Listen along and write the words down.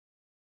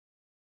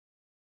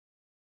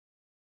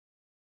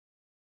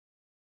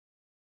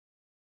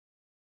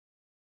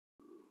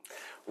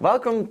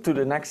Welcome to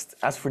the next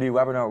S4D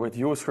webinar with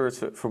Joost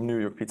Geurtsen from New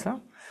York Pizza.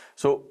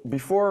 So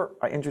before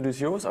I introduce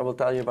Joost, I will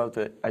tell you about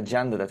the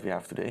agenda that we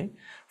have today.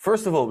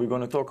 First of all, we're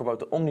going to talk about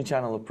the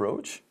omnichannel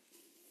approach,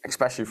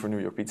 especially for New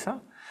York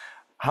Pizza,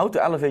 how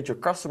to elevate your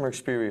customer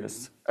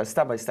experience, a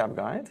step-by-step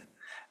guide,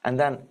 and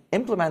then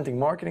implementing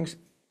marketing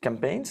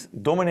campaigns,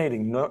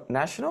 dominating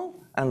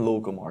national and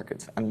local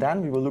markets. And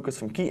then we will look at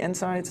some key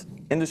insights,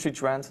 industry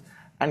trends,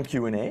 and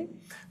Q&A.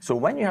 So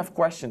when you have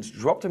questions,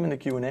 drop them in the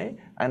Q&A,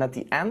 and at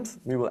the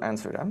end, we will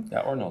answer them. Yeah,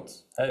 or not.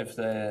 If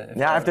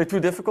they're too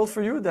difficult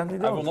for you, then we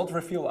don't. I will not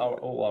reveal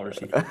all our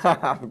secrets.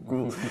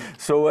 Cool.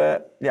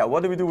 So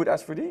what do we do with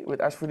S4D? With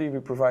S4D, we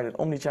provide an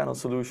omnichannel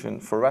solution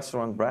for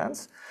restaurant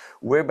brands,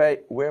 whereby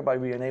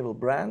we enable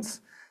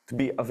brands to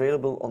be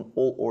available on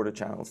all order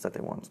channels that they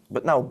want.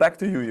 But now, back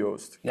to you,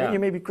 Joost. Can you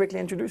maybe quickly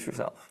introduce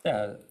yourself?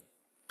 Yeah.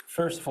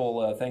 First of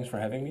all, thanks for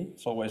having me.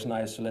 It's always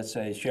nice to, let's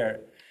say, share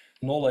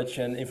knowledge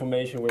and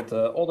information with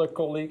other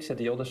colleagues at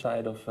the other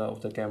side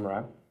of the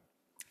camera.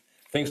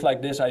 Things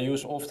like this I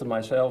use often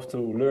myself to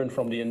learn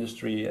from the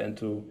industry and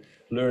to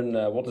learn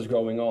what is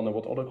going on and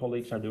what other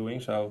colleagues are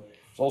doing. So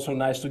it's also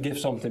nice to give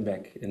something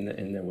back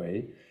in a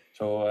way.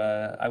 So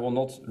I will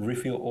not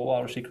reveal all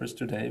our secrets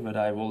today, but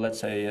I will, let's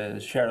say,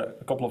 share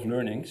a couple of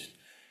learnings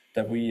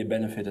that we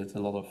benefited a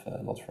lot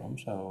from.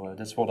 So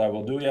that's what I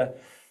will do. Yeah,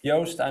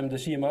 Joost, I'm the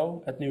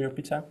CMO at New York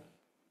Pizza.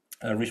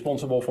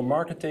 Responsible for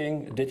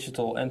marketing,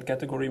 digital and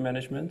category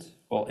management.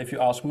 Well, if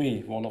you ask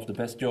me, one of the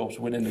best jobs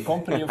within the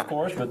company, of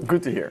course. But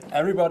good to hear.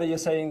 Everybody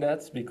is saying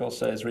that because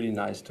it's really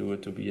nice to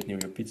be at New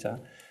York Pizza.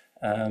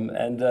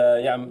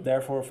 I'm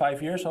there for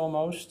 5 years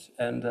almost.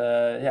 And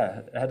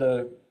had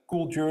a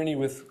cool journey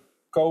with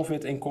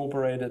COVID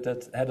incorporated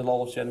that had a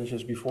lot of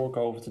challenges before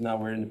COVID, and now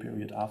we're in the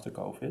period after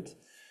COVID.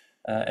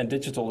 And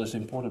digital is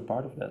an important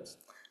part of that.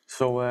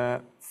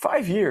 So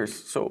 5 years.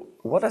 So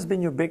what has been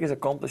your biggest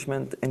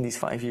accomplishment in these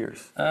 5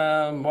 years?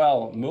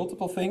 Well,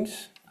 multiple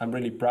things. I'm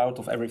really proud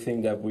of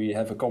everything that we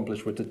have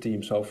accomplished with the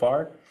team so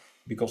far,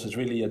 because it's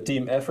really a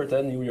team effort.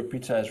 And New York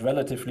Pizza is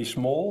relatively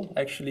small,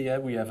 actually.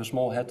 We have a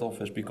small head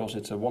office because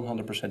it's a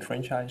 100%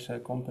 franchise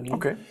company.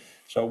 Okay.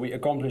 So we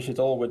accomplish it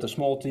all with a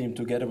small team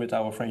together with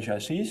our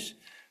franchisees.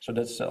 So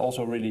that's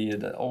also really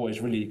always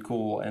really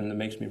cool and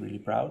makes me really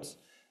proud.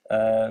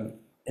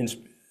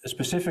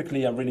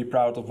 Specifically, I'm really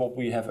proud of what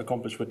we have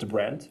accomplished with the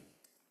brand.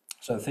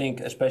 So I think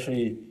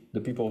especially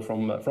the people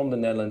from the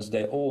Netherlands,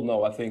 they all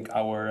know, I think,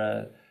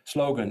 our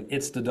slogan,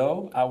 it's the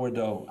dough,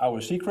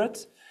 our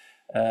secret.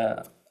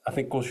 I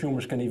think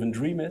consumers can even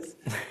dream it.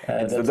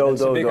 That's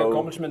a big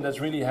accomplishment that's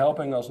really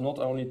helping us not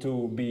only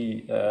to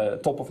be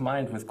top of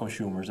mind with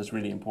consumers, that's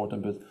really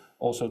important, but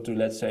also to,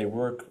 let's say,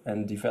 work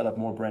and develop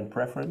more brand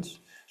preference.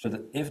 So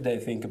that if they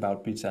think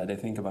about pizza, they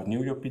think about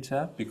New York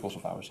Pizza because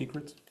of our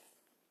secret.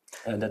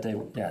 And that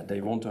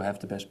they want to have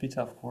the best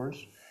pizza, of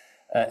course.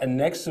 And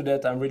next to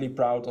that, I'm really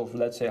proud of,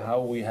 let's say,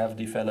 how we have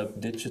developed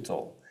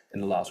digital in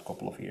the last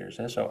couple of years.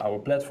 So our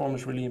platform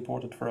is really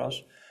important for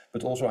us,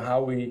 but also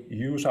how we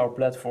use our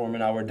platform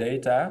and our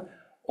data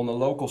on a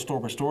local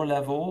store-by-store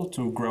level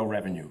to grow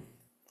revenue.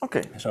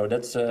 Okay. So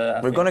that's.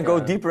 We're going to go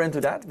deeper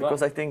into that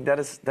because I think that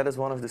is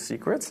one of the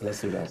secrets. Let's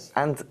do that.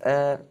 And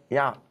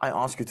I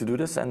asked you to do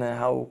this, and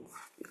how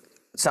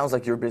it sounds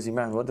like you're a busy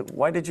man.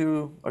 Why did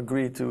you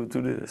agree to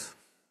do this?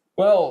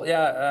 Well,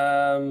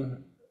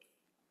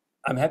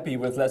 I'm happy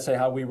with, let's say,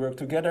 how we work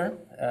together.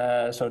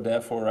 So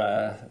therefore,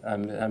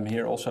 I'm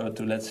here also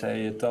to, let's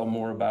say, tell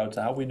more about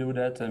how we do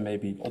that, and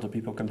maybe other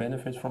people can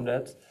benefit from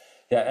that.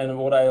 Yeah, and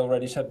what I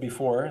already said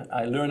before,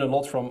 I learn a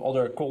lot from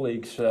other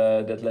colleagues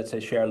that, let's say,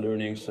 share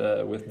learnings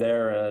with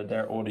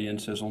their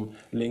audiences on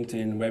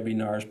LinkedIn,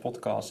 webinars,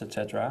 podcasts,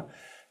 etc.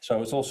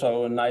 So it's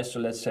also nice to,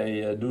 let's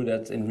say, do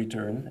that in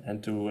return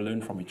and to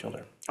learn from each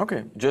other.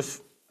 Okay,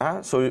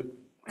 so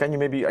can you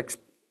maybe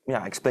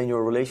explain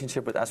your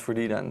relationship with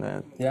S4D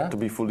then, to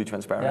be fully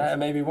transparent? Yeah, and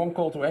maybe one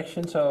call to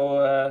action.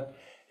 So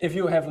if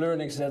you have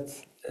learnings that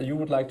you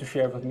would like to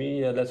share with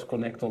me, let's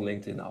connect on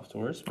LinkedIn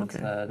afterwards. But,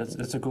 okay.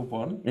 That's a good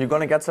one. You're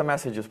going to get some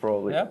messages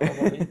probably. Yeah,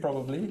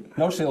 probably.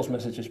 No sales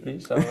messages,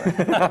 please. So,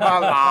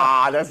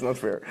 that's not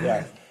fair.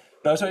 Yeah.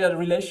 No, so the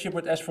relationship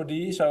with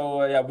S4D. So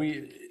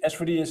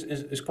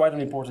S4D is quite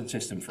an important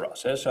system for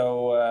us.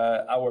 So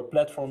our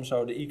platform,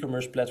 so the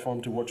e-commerce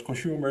platform towards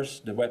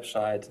consumers, the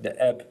website, the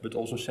app, but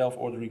also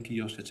self-ordering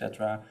kiosks,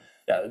 etc.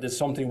 Yeah, that's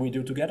something we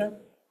do together.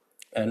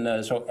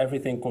 And so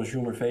everything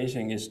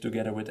consumer-facing is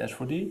together with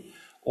S4D.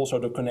 Also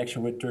the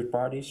connection with third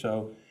parties.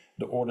 So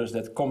the orders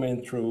that come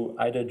in through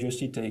either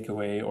Just Eat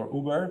Takeaway or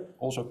Uber,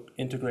 also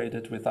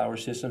integrated with our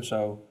system.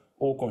 So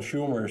all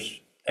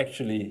consumers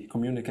actually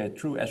communicate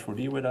through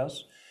S4D with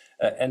us,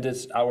 and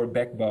it's our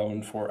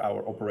backbone for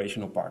our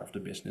operational part of the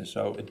business.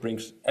 So it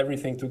brings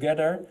everything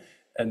together,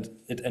 and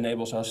it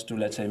enables us to,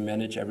 let's say,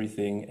 manage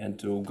everything and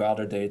to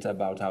gather data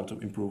about how to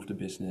improve the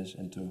business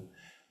and to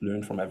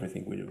learn from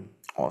everything we do.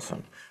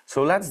 Awesome.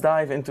 So let's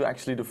dive into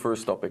actually the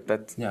first topic,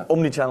 that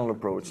omnichannel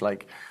approach.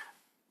 Like,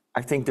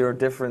 I think there are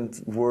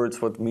different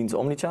words what means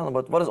omnichannel,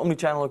 but what is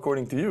omnichannel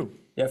according to you?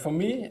 Yeah, for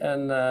me,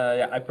 and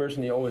I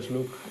personally always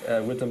look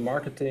with a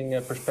marketing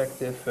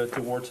perspective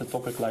towards a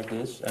topic like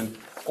this. And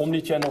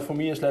omnichannel for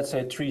me is, let's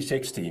say,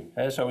 360.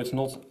 So it's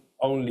not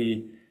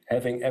only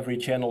having every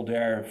channel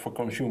there for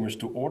consumers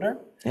to order,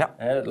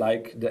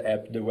 like the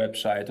app, the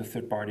website, the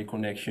third-party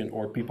connection,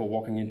 or people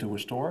walking into a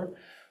store.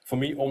 For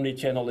me,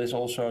 omnichannel is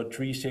also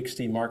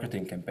 360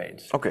 marketing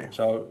campaigns. Okay.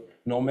 So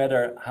no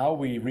matter how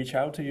we reach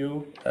out to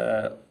you,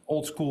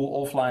 old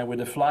school, offline with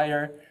a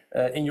flyer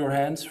in your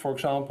hands, for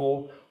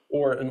example,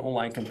 or an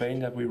online campaign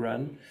that we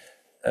run.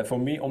 For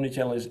me,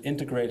 omnichannel is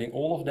integrating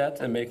all of that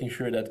and making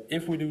sure that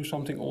if we do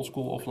something old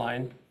school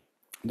offline,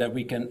 that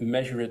we can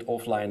measure it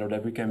offline, or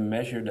that we can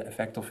measure the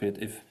effect of it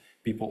if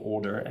people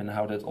order, and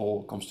how that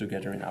all comes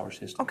together in our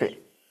system. Okay,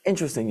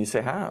 interesting. You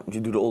say, you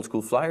do the old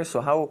school flyers,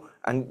 so how,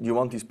 and you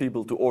want these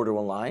people to order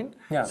online,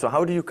 so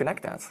how do you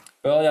connect that?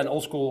 Well, yeah, an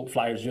old school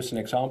flyer is just an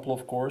example,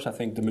 of course. I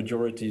think the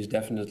majority is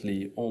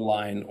definitely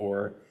online,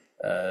 or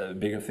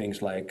bigger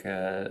things like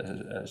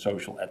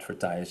social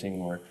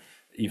advertising, or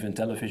even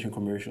television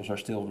commercials are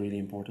still really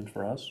important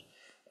for us.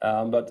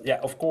 But yeah,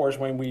 of course,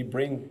 when we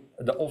bring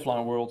the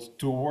offline world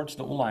towards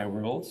the online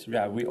world,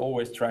 we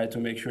always try to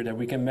make sure that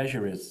we can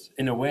measure it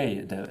in a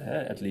way,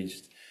 at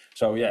least.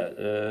 So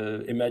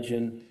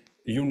imagine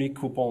unique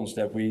coupons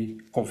that we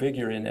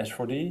configure in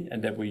S4D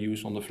and that we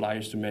use on the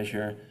flyers to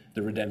measure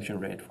the redemption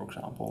rate, for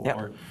example,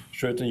 or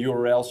certain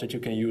URLs that you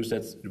can use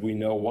that we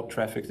know what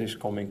traffic is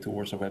coming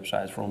towards the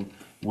website from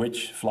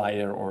which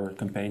flyer or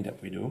campaign that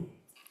we do.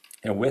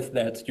 And with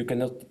that, you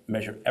cannot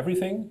measure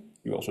everything.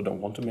 You also don't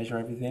want to measure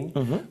everything,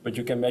 but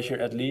you can measure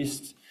at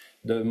least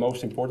the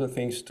most important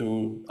things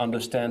to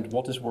understand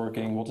what is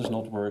working, what is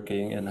not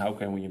working, and how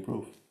can we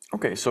improve.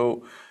 Okay,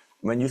 so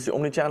when you say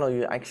omnichannel,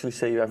 you actually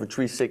say you have a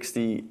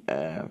 360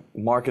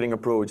 marketing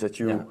approach that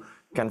you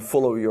can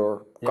follow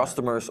your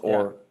customers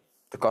or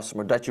the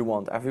customer that you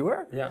want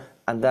everywhere.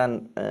 And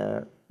then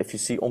if you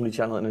see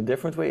omnichannel in a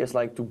different way, it's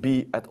like to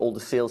be at all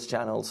the sales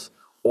channels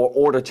or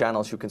order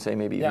channels, you can say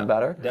maybe even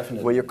better,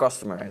 where your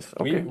customer is.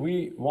 Okay.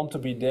 We want to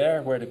be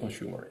there where the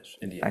consumer is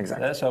in the end.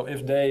 Exactly. So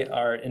if they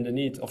are in the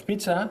need of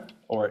pizza,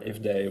 or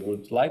if they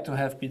would like to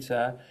have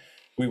pizza,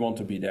 we want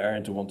to be there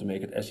and to want to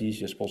make it as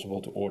easy as possible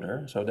to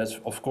order. So that's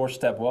of course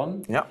step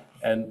one.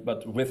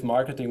 But with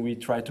marketing, we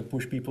try to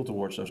push people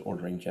towards those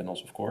ordering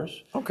channels, of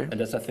course. Okay. And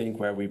that's, I think,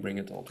 where we bring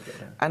it all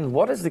together. And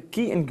what is the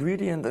key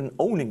ingredient in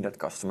owning that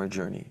customer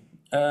journey?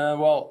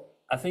 Well,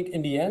 I think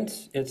in the end,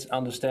 it's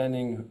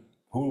understanding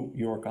who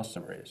your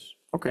customer is,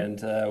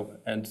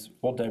 and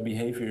what their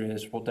behavior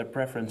is, what their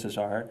preferences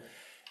are.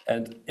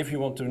 And if you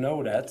want to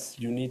know that,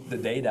 you need the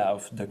data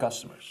of the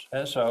customers.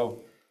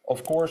 So,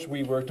 of course,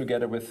 we work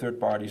together with third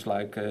parties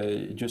like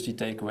Just Eat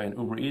Takeaway and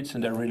Uber Eats,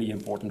 and they're really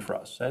important for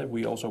us.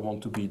 We also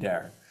want to be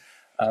there.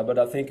 But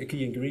I think a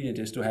key ingredient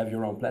is to have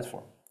your own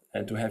platform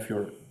and to have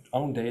your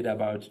own data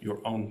about your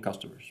own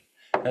customers.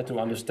 To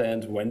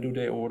understand when do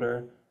they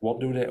order,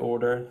 what do they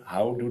order,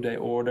 how do they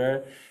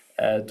order,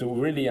 to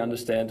really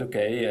understand,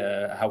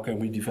 how can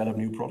we develop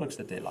new products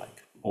that they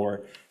like?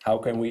 Or how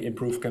can we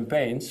improve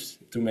campaigns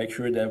to make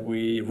sure that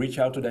we reach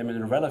out to them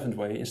in a relevant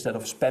way instead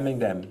of spamming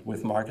them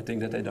with marketing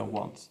that they don't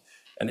want?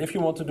 And if you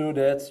want to do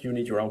that, you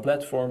need your own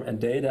platform and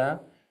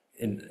data,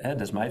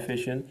 that's my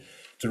vision,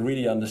 to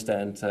really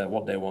understand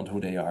what they want, who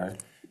they are,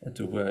 and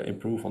to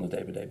improve on a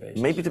day-by-day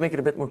basis. Maybe to make it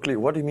a bit more clear,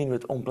 what do you mean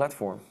with own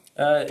platform?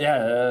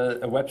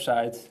 A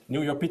website,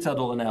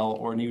 newyorkpizza.nl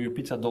or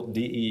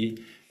newyorkpizza.de,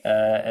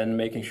 and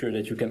making sure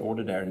that you can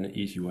order there in an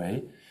easy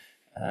way.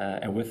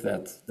 And with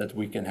that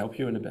we can help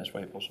you in the best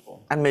way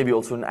possible. And maybe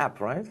also an app,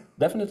 right?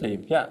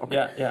 Definitely,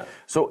 yeah.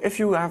 So if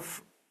you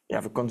have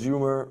a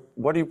consumer,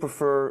 what do you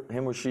prefer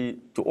him or she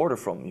to order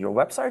from? Your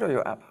website or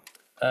your app?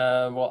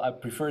 Well, I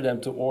prefer them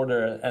to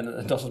order, and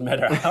it doesn't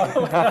matter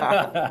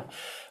how.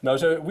 No,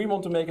 so we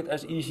want to make it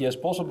as easy as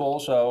possible.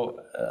 So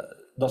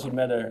doesn't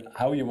matter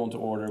how you want to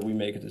order, we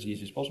make it as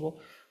easy as possible.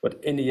 But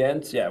in the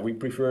end, we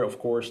prefer, of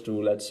course,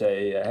 to, let's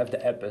say, have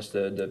the app as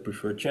the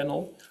preferred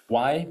channel.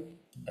 Why?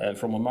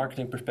 From a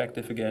marketing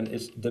perspective, again,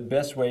 it's the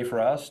best way for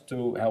us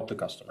to help the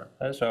customer.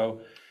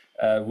 So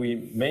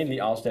we mainly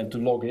ask them to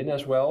log in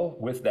as well.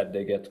 With that,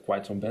 they get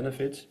quite some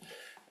benefits.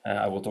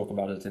 I will talk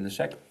about it in a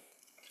sec.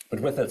 But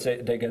with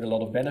that, they get a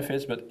lot of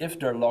benefits. But if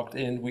they're logged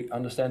in, we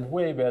understand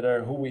way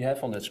better who we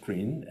have on that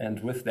screen.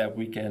 And with that,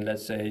 we can,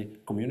 let's say,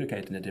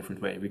 communicate in a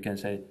different way. We can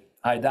say,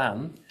 "Hi,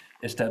 Dan,"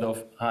 instead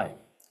of "Hi."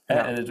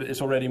 And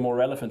it's already more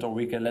relevant. Or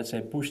we can, let's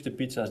say, push the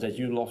pizzas that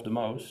you love the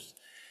most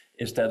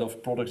instead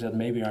of products that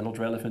maybe are not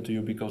relevant to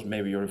you because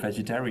maybe you're a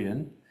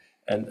vegetarian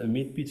and a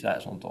meat pizza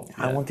is on top.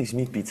 I want these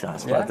meat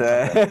pizzas, but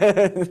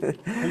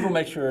we will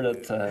make sure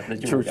that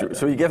you will get them.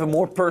 So you give a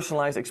more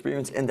personalized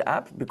experience in the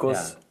app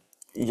because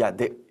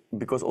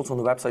because also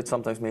on the website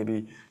sometimes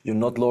maybe you're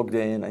not logged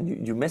in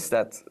and you miss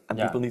that and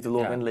people need to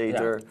log in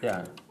later.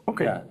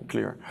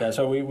 Clear. Yeah,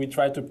 so we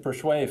try to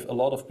persuade a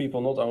lot of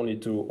people not only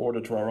to order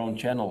through our own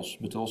channels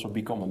but also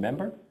become a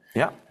member.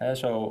 Yeah.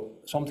 So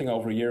something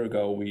over a year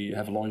ago, we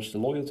have launched the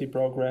loyalty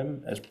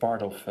program as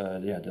part of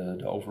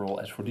the overall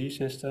S4D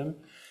system.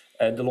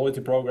 And the loyalty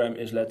program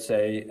is, let's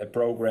say, a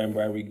program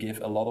where we give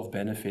a lot of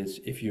benefits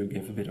if you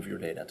give a bit of your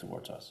data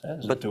towards us,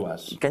 to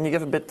us. Can you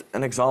give a bit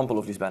an example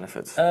of these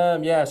benefits?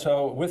 Yeah,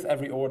 so with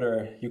every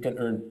order, you can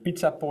earn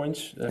pizza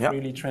points,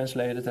 freely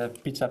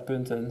translated, pizza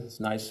punten. It's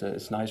nice.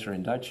 It's nicer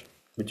in Dutch.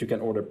 But you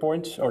can order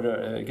points or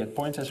get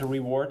points as a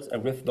reward,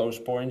 and with those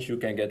points you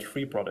can get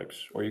free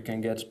products or you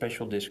can get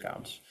special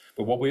discounts.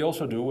 But what we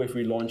also do, if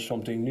we launch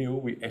something new,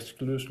 we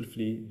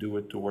exclusively do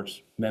it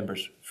towards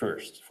members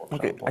first, for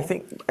example.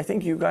 Okay, I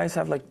think you guys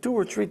have like 2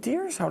 or 3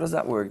 tiers. How does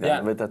that work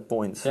then with that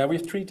points? Yeah, we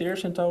have 3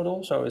 tiers in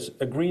total. So it's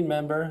a green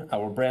member,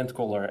 our brand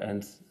color,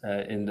 and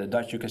in the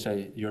Dutch you can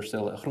say you're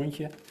still a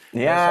groentje.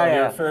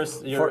 Yeah,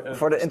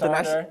 for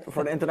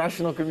the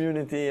international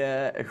community,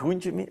 a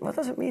groentje. What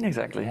does it mean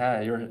exactly?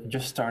 Yeah, you're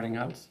just starting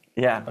out.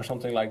 Yeah, or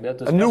something like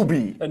that. A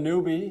newbie. A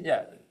newbie.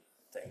 Yeah.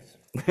 Thanks.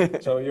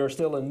 So you're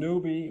still a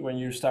newbie when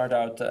you start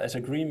out as a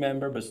green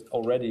member, but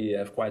already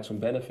have quite some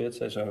benefits.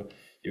 So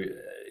you,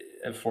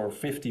 for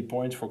 50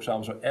 points, for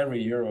example, so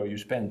every euro you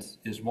spend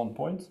is 1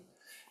 point.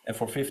 And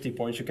for 50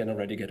 points, you can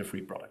already get a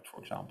free product,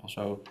 for example.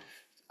 So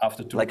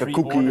after 2 or 3 like a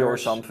cookie orders, or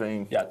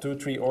something. Yeah, 2 or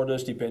 3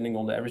 orders, depending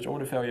on the average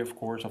order value, of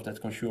course, of that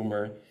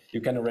consumer,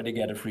 you can already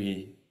get a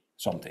free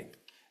something.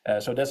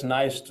 So that's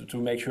nice to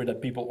make sure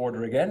that people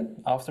order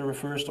again after a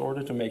first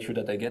order, to make sure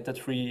that they get that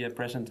free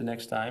present the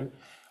next time.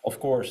 Of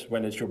course,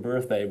 when it's your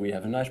birthday, we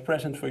have a nice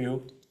present for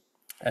you.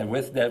 And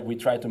with that, we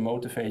try to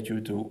motivate you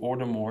to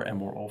order more and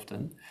more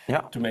often,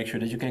 to make sure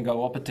that you can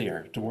go up a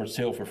tier towards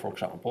silver, for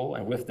example.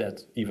 And with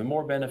that, even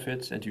more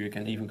benefits, and you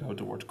can even go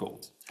towards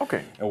gold.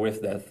 Okay. And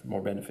with that,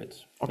 more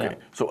benefits. Okay. Yeah.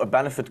 So a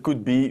benefit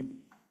could be,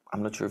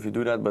 I'm not sure if you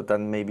do that, but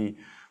then maybe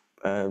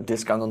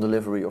discount on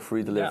delivery or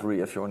free delivery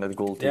if you're on that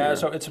gold tier. Yeah,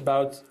 so it's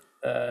about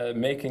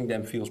making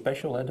them feel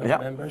special, those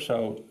members.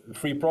 So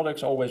free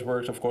products always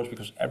works, of course,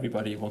 because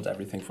everybody wants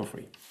everything for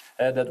free.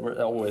 That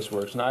always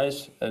works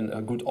nice,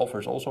 and good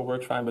offers also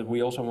works fine, but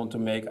we also want to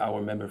make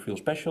our member feel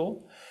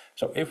special.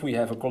 So if we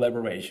have a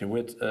collaboration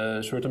with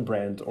a certain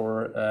brand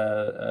or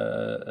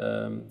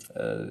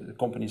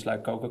companies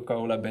like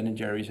Coca-Cola, Ben &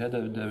 Jerry's,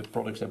 the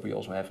products that we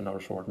also have in our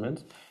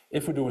assortment,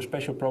 if we do a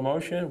special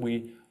promotion,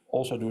 we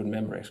also do it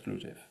member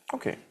exclusive.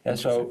 Okay. And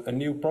so a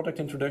new product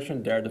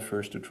introduction, they're the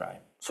first to try.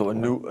 So a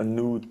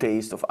new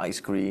taste of ice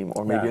cream,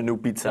 or maybe a new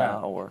pizza,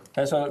 or.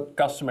 And so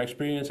customer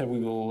experience, and we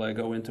will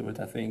go into it,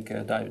 I think,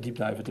 deep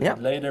dive it a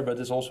bit later. But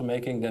it's also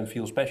making them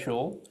feel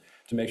special,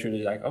 to make sure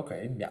they're like,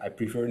 okay, I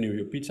prefer New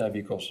York pizza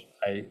because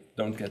I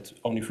don't get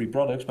only free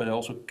products, but I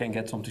also can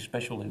get something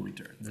special in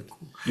return that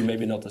you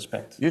maybe not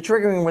expect. You're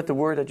triggering with the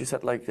word that you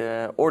said, like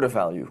order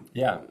value.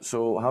 Yeah.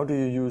 So how do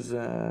you use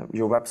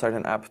your website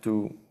and app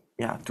to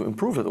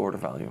improve that order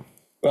value?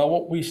 Well,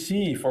 what we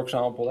see, for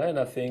example, and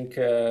I think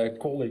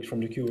colleagues from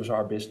the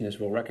QSR business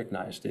will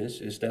recognize this,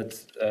 is that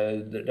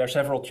there are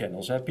several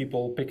channels.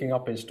 People picking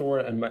up in store,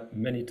 and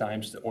many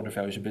times the order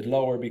value is a bit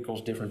lower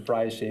because different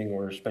pricing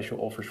or special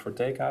offers for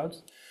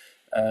takeout.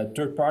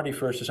 Third party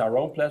versus our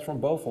own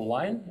platform, both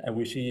online, and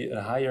we see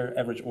a higher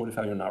average order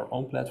value on our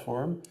own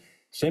platform,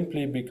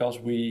 simply because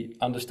we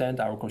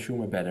understand our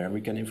consumer better and we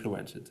can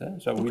influence it.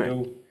 So we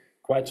do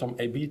quite some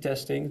A/B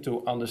testing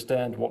to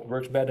understand what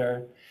works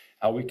better,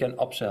 how we can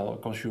upsell a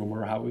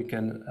consumer, how we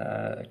can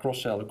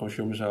cross-sell a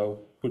consumer, so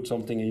put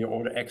something in your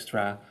order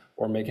extra,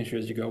 or making sure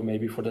that you go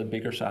maybe for that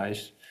bigger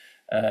size.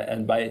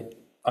 And by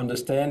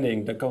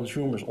understanding the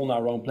consumers on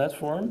our own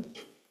platform,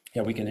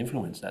 we can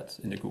influence that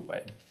in a good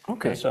way.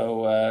 Okay. So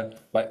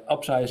by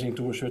upsizing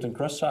to a certain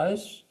cross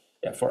size,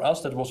 for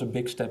us that was a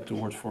big step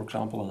towards, for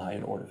example, a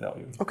higher order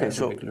value. Okay, that's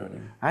so a big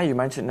learning. You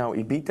mentioned now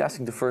A/B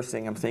testing. The first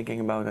thing I'm thinking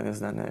about is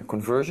then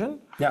conversion.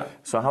 Yeah.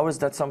 So how is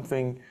that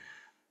something?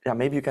 Yeah,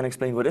 maybe you can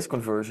explain what is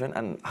conversion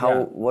and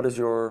how. What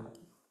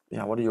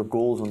are your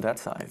goals on that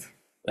side?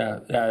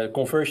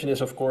 Conversion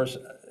is, of course,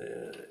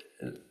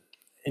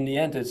 in the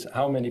end, it's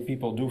how many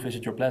people do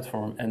visit your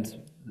platform and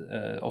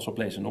also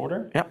place an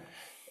order. Yeah.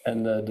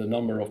 And the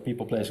number of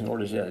people placing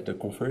orders, the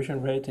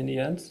conversion rate in the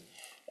end.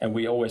 And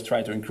we always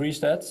try to increase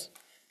that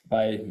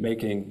by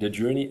making the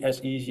journey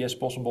as easy as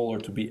possible, or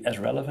to be as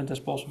relevant as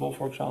possible,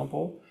 for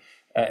example.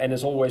 And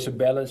it's always a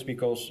balance,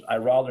 because I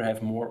rather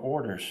have more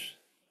orders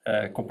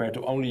compared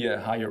to only a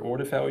higher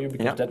order value,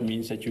 because that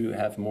means that you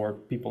have more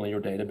people in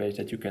your database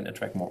that you can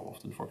attract more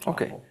often, for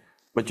example. Okay,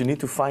 but you need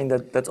to find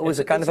that. That's always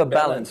a kind of a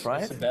balance,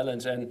 right? It's a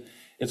balance, and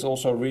it's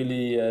also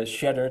really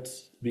shattered,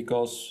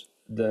 because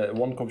the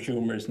one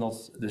consumer is not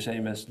the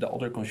same as the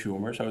other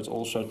consumer, so it's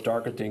also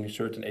targeting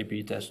certain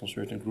A/B tests on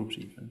certain groups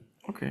even.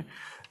 Okay,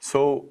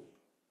 so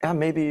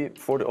maybe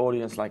for the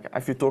audience, like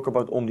if you talk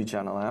about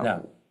omnichannel,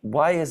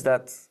 why is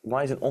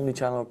an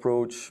omnichannel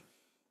approach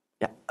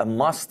a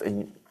must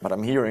in what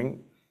I'm hearing?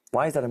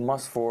 Why is that a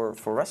must for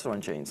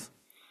restaurant chains?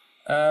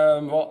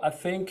 Well, I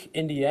think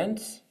in the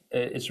end,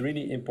 it's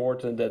really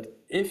important that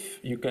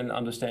if you can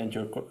understand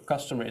your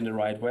customer in the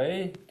right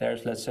way,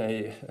 there's, let's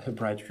say, a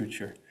bright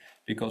future.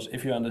 Because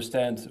if you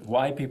understand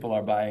why people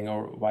are buying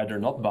or why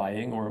they're not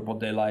buying or what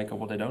they like or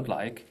what they don't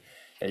like,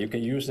 you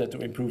can use that to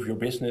improve your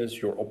business,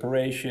 your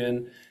operation,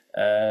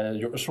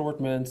 your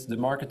assortment, the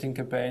marketing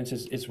campaigns.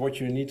 It's what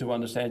you need to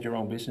understand your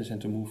own business and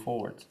to move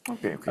forward.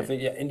 Okay. I think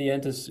in the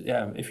end,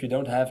 if you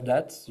don't have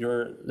that,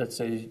 let's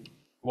say,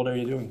 what are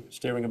you doing?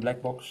 Steering a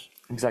black box?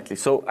 Exactly.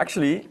 So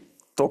actually,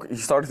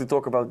 you started to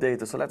talk about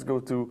data. So let's go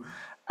to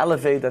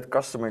elevate that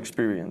customer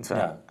experience.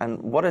 And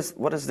what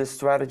is this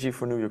strategy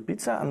for New York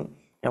Pizza?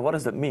 And what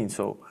does that mean?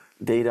 So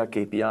data,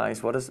 KPIs.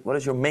 What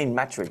is your main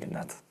metric in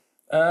that?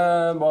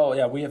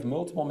 We have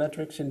multiple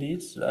metrics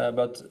indeed,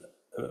 but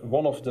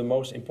one of the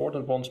most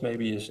important ones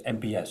maybe is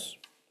NPS.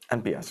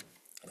 NPS.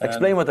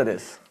 Explain what that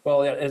is.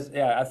 Well,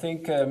 I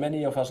think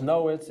many of us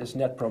know it. It's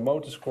Net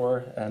Promoter Score,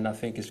 and I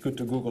think it's good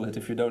to Google it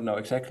if you don't know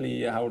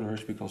exactly how it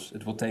works, because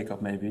it will take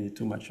up maybe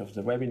too much of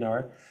the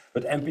webinar.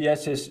 But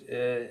NPS is,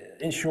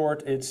 in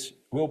short, it's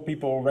will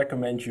people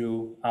recommend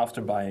you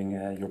after buying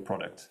your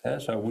product?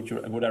 So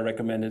would I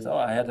recommend it? Oh,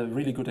 I had a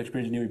really good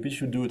experience in New York, you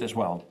should do it as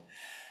well.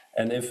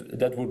 And if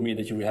that would mean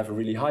that you have a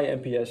really high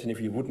NPS, and if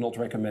you would not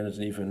recommend it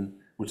and even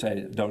would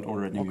say don't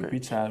order at New York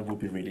Pizza, it would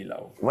be really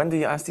low. When do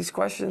you ask these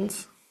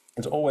questions?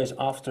 It's always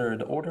after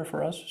the order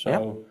for us.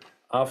 So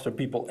after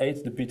people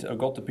ate the pizza or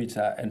got the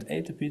pizza and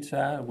ate the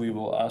pizza, we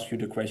will ask you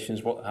the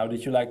questions. How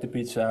did you like the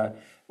pizza?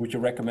 Would you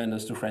recommend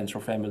us to friends or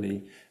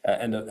family?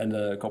 And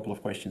a couple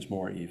of questions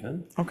more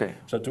even. Okay.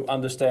 So to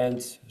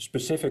understand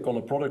specific on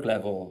a product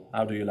level,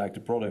 how do you like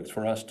the product?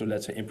 For us to,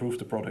 let's say, improve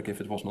the product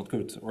if it was not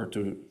good, or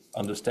to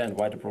understand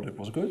why the product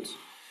was good.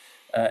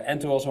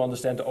 And to also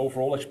understand the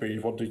overall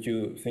experience. What did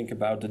you think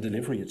about the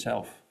delivery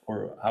itself?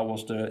 Or how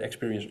was the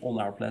experience on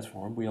our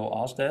platform? We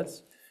all ask that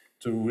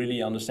to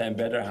really understand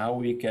better how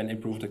we can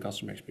improve the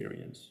customer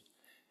experience.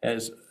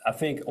 It's, I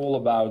think, all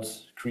about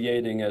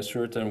creating a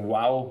certain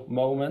wow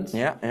moment.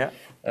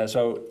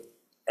 So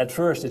at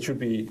first it should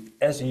be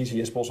as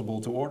easy as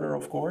possible to order,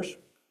 of course.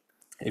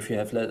 If you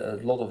have a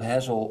lot of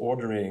hassle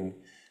ordering,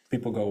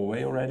 people go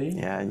away already.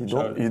 Yeah,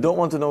 you don't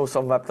want to know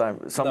some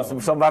websites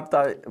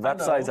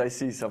I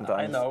see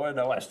sometimes. I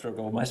know, I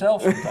struggle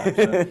myself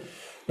sometimes.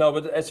 No,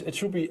 but it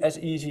should be as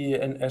easy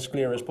and as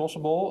clear as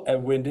possible.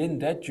 And within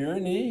that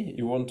journey,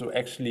 you want to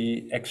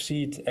actually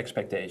exceed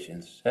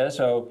expectations.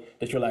 So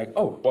that you're like,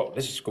 oh, well,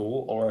 this is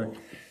cool. Or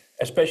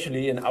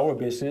especially in our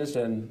business,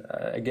 and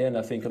again,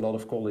 I think a lot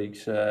of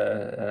colleagues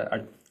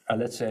are,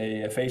 let's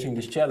say, facing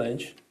this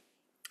challenge.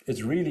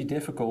 It's really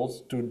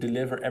difficult to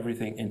deliver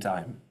everything in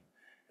time.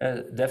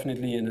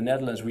 Definitely in the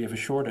Netherlands, we have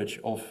a shortage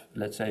of,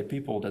 let's say,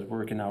 people that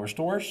work in our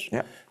stores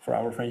for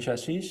our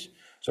franchisees.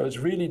 So it's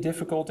really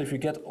difficult if you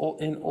get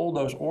all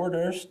those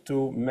orders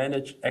to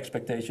manage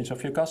expectations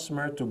of your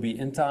customer, to be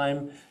in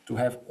time, to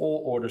have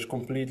all orders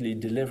completely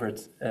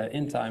delivered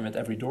in time at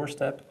every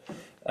doorstep.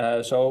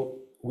 So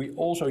we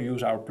also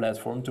use our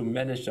platform to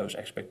manage those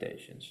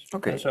expectations.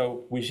 Okay.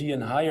 So we see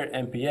a higher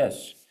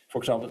NPS. For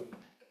example,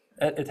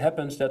 it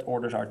happens that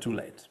orders are too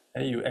late.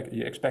 You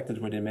expect it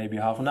within maybe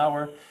half an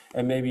hour,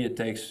 and maybe it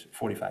takes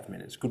 45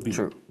 minutes. Could be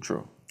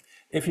true.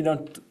 If you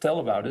don't tell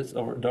about it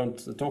or don't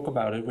talk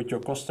about it with your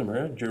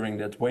customer during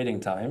that waiting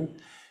time,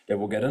 they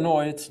will get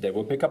annoyed, they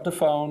will pick up the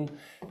phone,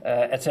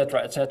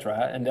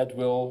 etc., and that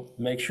will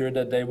make sure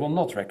that they will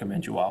not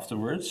recommend you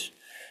afterwards.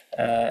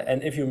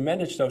 And if you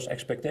manage those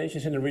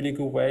expectations in a really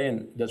good way,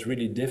 and that's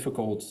really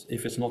difficult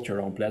if it's not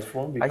your own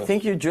platform. I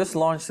think you just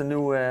launched a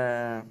new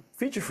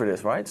feature for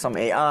this, right? Some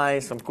AI,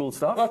 some cool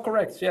stuff. Well,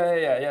 correct.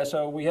 Yeah.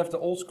 So we have the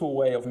old school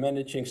way of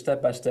managing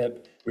step by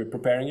step. We're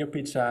preparing your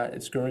pizza.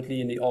 It's currently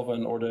in the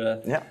oven, or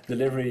the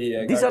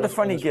delivery. These are the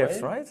funny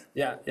gifts, right?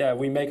 Yeah.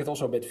 We make it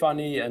also a bit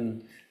funny,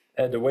 and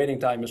the waiting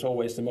time is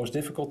always the most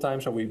difficult time,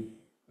 so we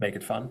make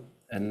it fun.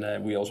 And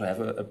we also have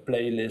a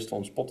playlist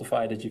on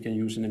Spotify that you can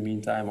use in the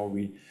meantime, or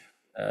we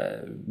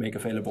make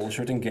available a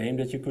certain game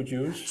that you could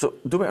use. So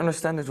do I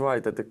understand it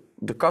right, that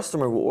the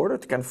customer who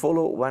ordered can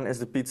follow when is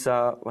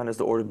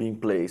the order being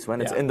placed, when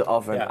it's in the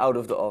oven, out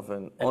of the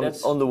oven,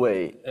 on the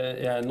way?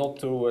 Not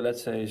to,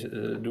 let's say,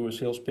 do a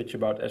sales pitch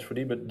about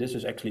S4D, but this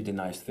is actually the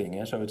nice thing.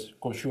 Yeah? So it's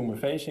consumer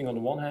facing on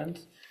the one hand,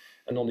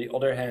 and on the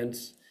other hand,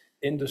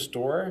 in the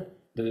store,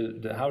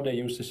 how they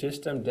use the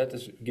system, that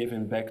is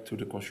given back to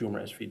the consumer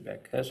as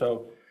feedback. Yeah?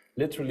 So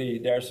literally,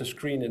 there's a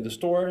screen in the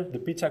store, the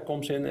pizza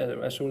comes in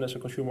as soon as the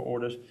consumer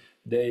orders,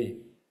 they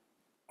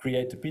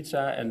create the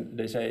pizza and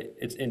they say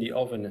it's in the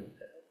oven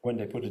when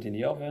they put it in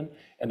the oven,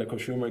 and the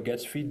consumer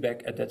gets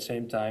feedback at that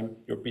same time,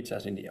 your pizza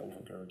is in the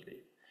oven currently.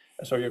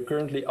 So you're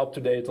currently up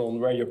to date on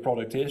where your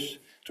product is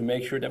to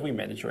make sure that we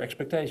manage your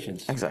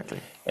expectations. Exactly.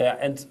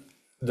 And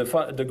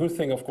the good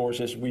thing, of course,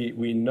 is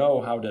we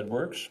know how that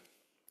works,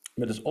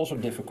 but it's also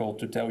difficult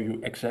to tell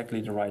you exactly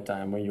the right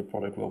time when your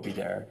product will be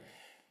there.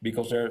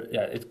 Because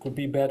it could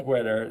be bad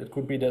weather, it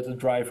could be that the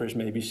driver is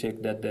maybe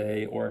sick that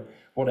day or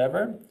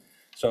whatever.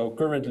 So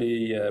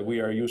currently we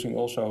are using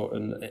also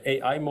an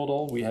AI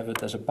model. We have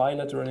it as a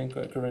pilot running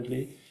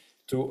currently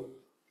to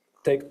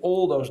take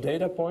all those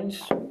data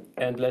points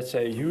and, let's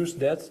say, use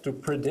that to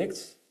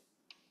predict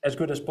as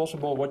good as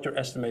possible what your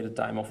estimated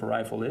time of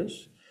arrival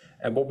is.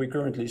 And what we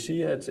currently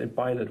see, it's in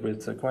pilot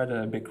with quite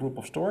a big group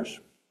of stores,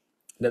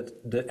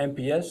 that the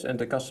NPS and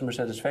the customer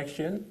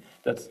satisfaction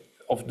that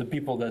of the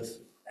people that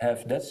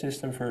have that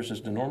system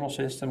versus the normal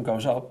system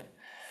goes up,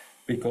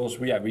 because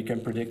we can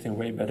predict in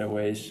way better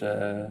ways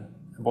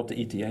what the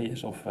ETA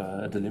is of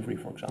delivery,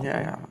 for example.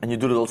 Yeah. And you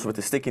do it also with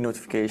the sticky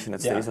notification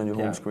that stays on your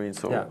home screen,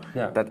 so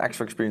that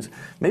extra experience.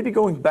 Maybe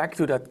going back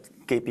to that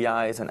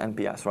KPIs and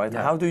NPS, right?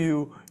 How do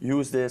you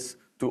use this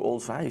to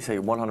also, you say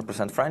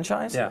 100%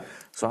 franchise?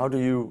 So how do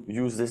you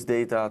use this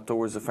data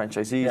towards the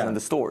franchisees and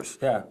the stores?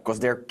 Because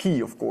they're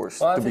key, of course,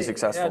 to be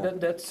successful. Yeah,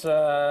 that's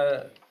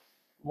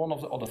one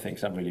of the other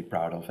things I'm really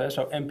proud of.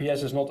 So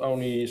NPS is not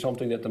only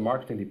something that the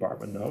marketing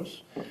department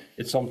knows,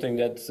 it's something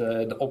that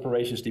the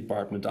operations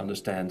department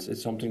understands.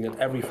 It's something that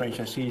every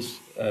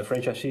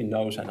franchisee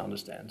knows and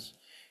understands.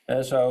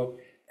 So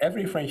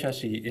every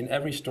franchisee in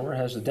every store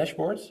has a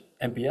dashboard,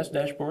 NPS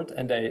dashboard,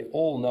 and they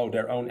all know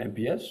their own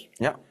NPS.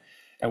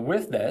 And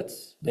with that,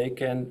 they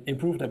can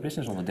improve their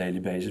business on a daily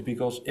basis,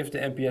 because if the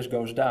NPS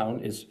goes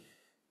down, it's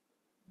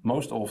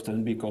most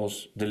often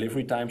because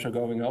delivery times are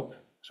going up,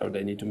 so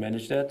they need to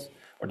manage that,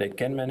 or they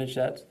can manage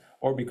that,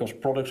 or because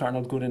products are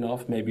not good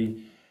enough,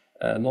 maybe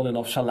not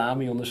enough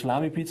salami on the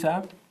salami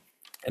pizza.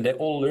 And they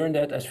all learn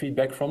that as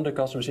feedback from the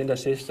customers in their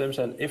systems.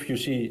 And if you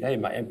see, hey,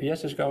 my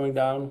NPS is going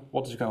down,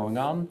 what is going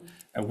on?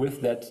 And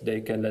with that, they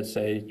can, let's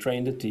say,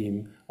 train the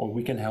team, or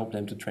we can help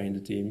them to train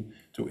the team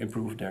to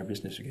improve their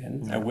business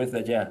again. And with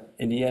that,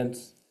 in the end,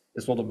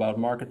 it's not about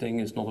marketing,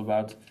 it's not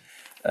about...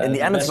 in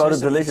the end, it's about a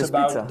delicious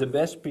pizza. It's about the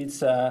best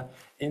pizza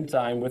in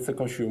time with the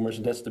consumers.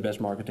 That's the best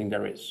marketing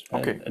there is.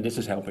 And this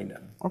is helping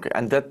them. Okay,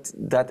 and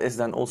that is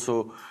then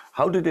also,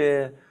 how do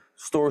the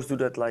stores do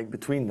that, like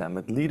between them,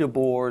 with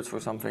leaderboards or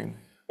something?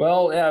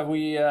 Well,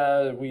 we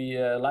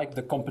like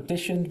the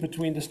competition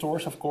between the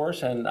stores, of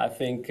course, and I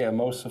think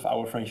most of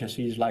our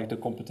franchisees like the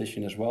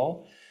competition as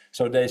well.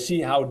 So they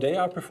see how they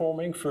are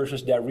performing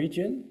versus their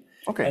region,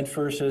 and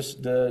versus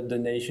the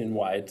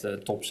nationwide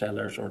top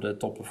sellers or the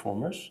top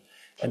performers.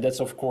 And that's,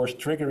 of course,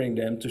 triggering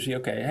them to see,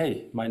 okay,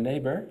 hey, my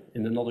neighbor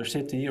in another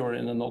city or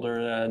in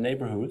another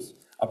neighborhood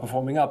are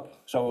performing up.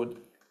 So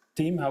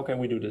team, how can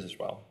we do this as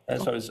well?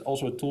 And so it's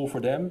also a tool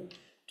for them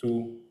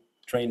to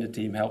train the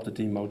team, help the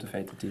team,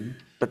 motivate the team.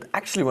 But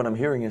actually what I'm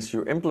hearing is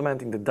you're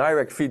implementing the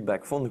direct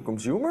feedback from the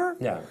consumer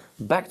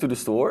back to the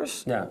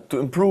stores to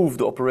improve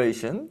the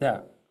operation.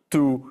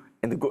 To,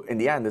 in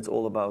the end, it's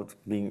all about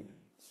being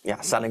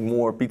selling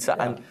more pizza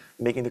and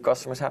making the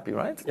customers happy,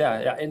 right?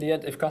 In the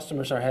end, if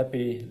customers are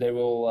happy, they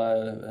will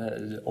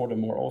order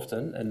more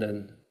often, and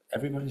then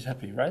everybody's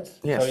happy, right?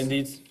 So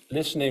indeed,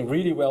 listening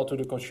really well to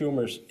the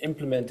consumers,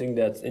 implementing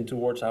that in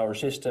towards our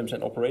systems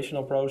and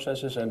operational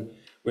processes, and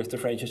with the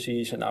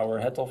franchisees and our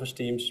head office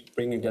teams,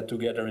 bringing that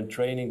together and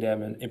training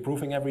them and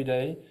improving every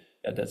day,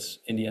 that's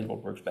in the end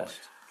what works best.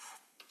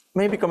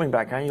 Maybe coming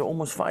back, you're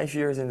almost 5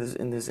 years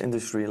in this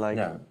industry, like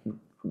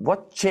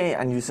what changed?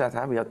 And you said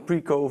we had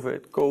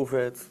pre-COVID,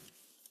 COVID,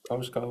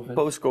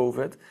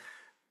 post-COVID.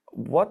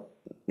 What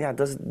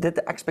did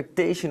the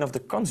expectation of the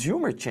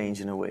consumer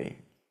change in a way?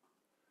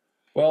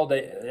 Well,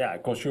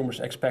 consumers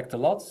expect a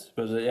lot,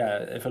 but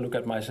if I look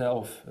at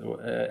myself,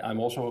 I'm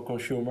also a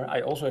consumer.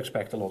 I also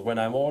expect a lot. When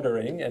I'm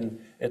ordering and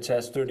it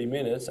says 30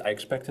 minutes, I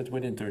expect it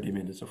within 30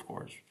 minutes, of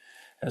course.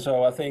 And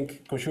so I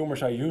think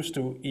consumers are used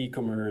to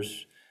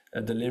e-commerce,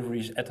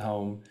 deliveries at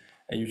home,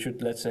 and you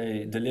should, let's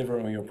say,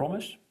 deliver on your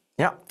promise.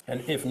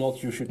 And if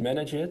not, you should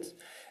manage it.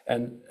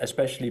 And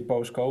especially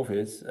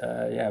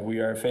post-COVID, we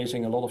are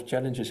facing a lot of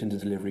challenges in the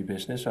delivery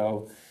business.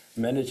 So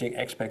managing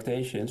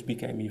expectations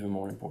became even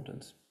more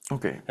important.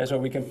 And so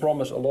we can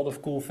promise a lot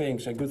of cool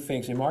things and good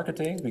things in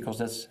marketing, because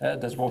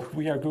that's what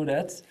we are good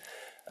at.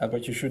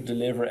 But you should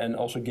deliver and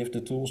also give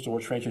the tools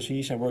towards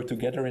franchisees and work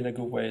together in a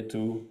good way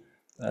to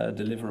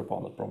deliver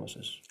upon the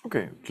promises.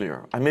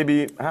 Clear. And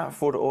maybe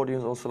for the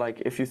audience also,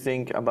 like if you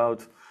think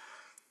about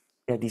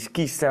these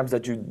key steps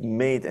that you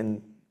made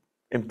in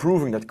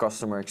improving that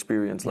customer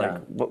experience,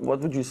 like what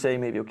would you say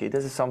maybe,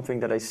 this is something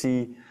that I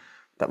see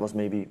that was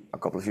maybe a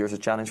couple of years a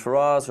challenge for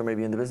us, or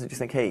maybe in the business you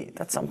think, hey,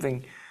 that's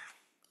something,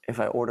 if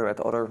I order at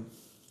other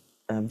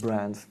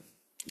brands,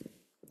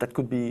 that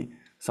could be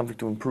something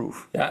to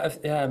improve.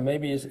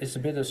 Maybe it's a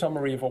bit of a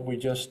summary of what we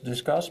just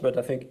discussed, but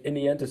I think in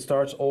the end it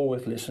starts all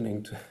with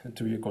listening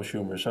to your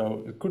consumer.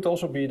 So it could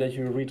also be that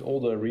you read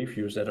all the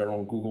reviews that are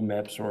on Google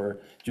Maps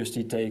or Just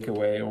Eat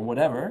Takeaway or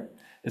whatever.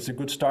 It's a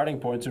good starting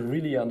point to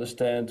really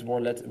understand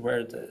where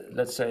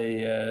let's say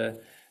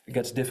it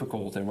gets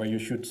difficult and where you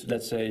should,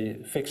 let's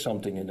say, fix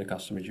something in the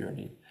customer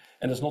journey.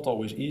 And it's not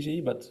always easy,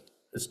 but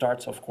it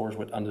starts, of course,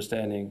 with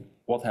understanding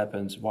what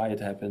happens, why it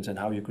happens, and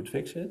how you could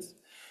fix it.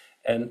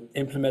 And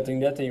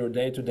implementing that in your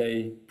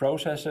day-to-day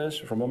processes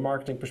from a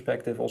marketing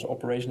perspective, also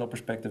operational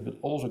perspective, but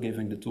also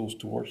giving the tools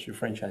towards your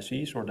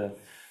franchisees or the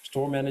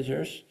store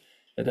managers.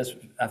 That's,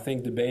 I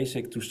think, the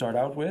basic to start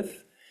out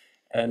with.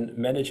 And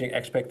managing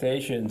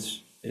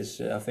expectations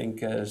is I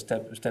think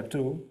step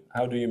two.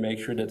 How do you make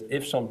sure that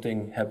if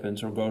something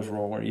happens or goes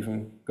wrong or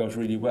even goes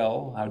really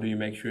well, how do you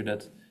make sure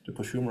that the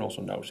consumer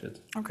also knows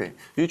it? Okay,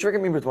 you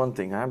triggered me with one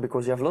thing, huh?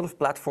 Because you have a lot of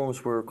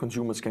platforms where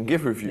consumers can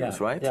give reviews,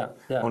 right?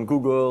 Yeah. On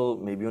Google,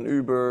 maybe on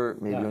Uber,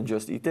 maybe on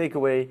Just Eat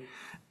Takeaway.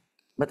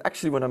 But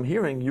actually, what I'm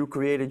hearing, you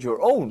created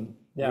your own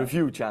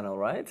review channel,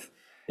 right?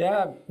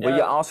 Yeah. Where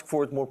you ask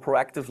for it more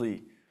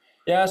proactively.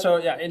 Yeah, so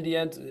in the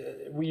end,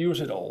 we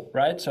use it all,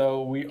 right?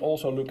 So we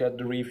also look at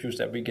the reviews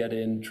that we get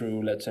in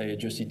through, let's say, a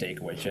Just Eat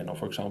Takeaway channel,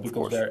 for example,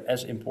 because they're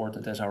as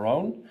important as our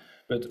own.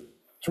 But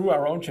through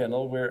our own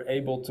channel, we're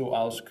able to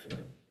ask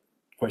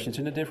questions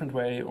in a different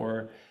way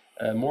or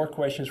more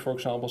questions, for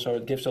example, so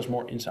it gives us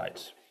more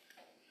insights.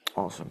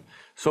 Awesome.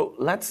 So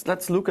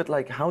let's look at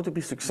like how to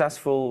be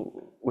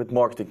successful with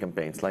marketing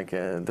campaigns, like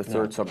the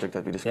third subject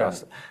that we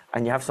discussed.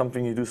 And you have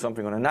something, you do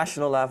something on a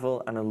national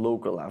level and a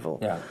local level.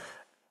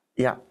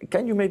 Yeah,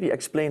 can you maybe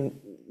explain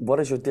what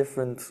is your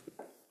different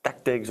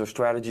tactics or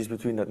strategies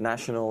between that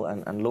national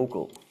and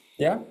local?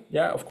 Yeah,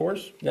 of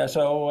course. Yeah,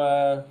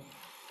 so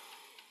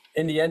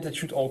in the end, it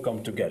should all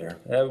come together.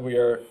 We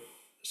are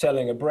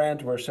selling a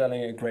brand, we're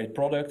selling a great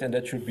product, and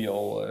that should be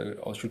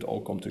should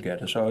all come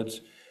together. So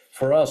it's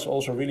for us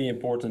also really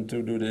important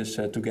to do this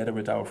together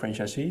with our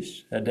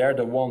franchisees. They're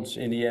the ones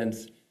in the end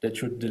that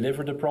should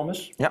deliver the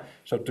promise. Yeah.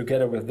 So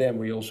together with them,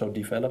 we also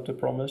develop the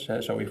promise.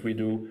 So if we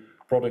do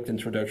product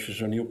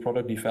introductions or new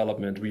product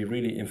development, we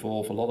really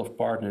involve a lot of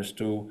partners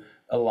to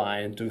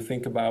align, to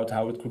think about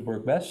how it could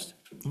work best.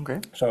 Okay.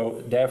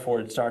 So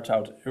therefore, it starts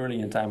out early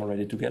in time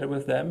already together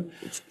with them.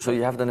 So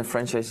you have then a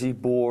franchisee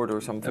board or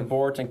something? A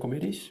board and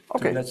committees.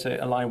 Okay. To, let's say,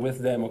 align with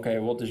them. Okay,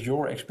 what is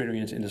your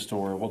experience in the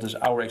store? What is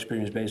our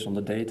experience based on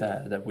the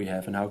data that we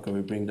have, and how can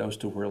we bring those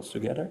two worlds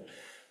together?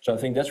 So I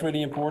think that's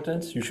really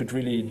important. You should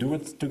really do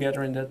it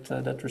together in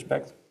that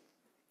respect.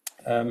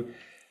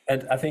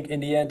 And I think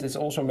in the end, it's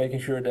also making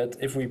sure that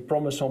if we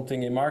promise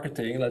something in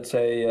marketing, let's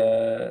say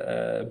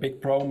a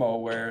big promo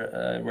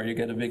where you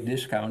get a big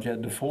discount,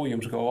 the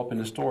volumes go up in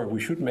the store. We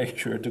should make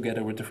sure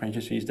together with the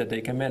franchisees that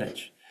they can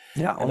manage.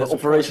 Yeah, on the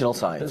operational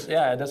side.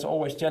 That's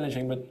always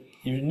challenging, but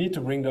you need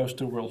to bring those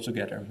two worlds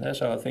together.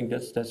 So I think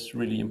that's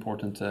really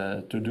important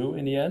to do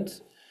in the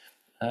end.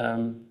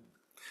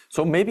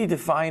 So maybe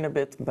define a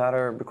bit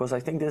better, because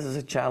I think this is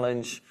a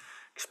challenge,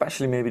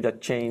 especially maybe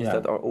that chains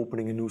that are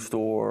opening a new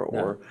store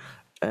or.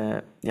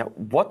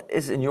 What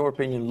is, in your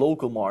opinion,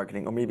 local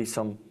marketing, or maybe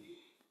some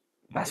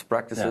best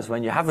practices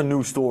when you have a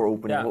new store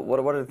opening? What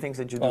are the things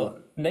that you do?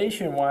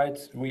 Nationwide,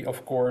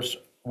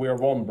 we're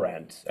one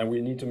brand, and we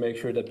need to make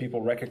sure that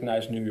people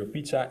recognize New York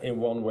Pizza in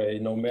one way,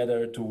 no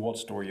matter to what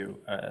store you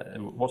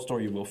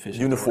will visit.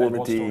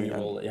 Uniformity.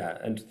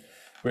 And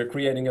we're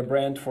creating a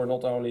brand for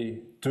not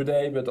only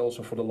today, but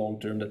also for the long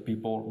term, that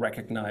people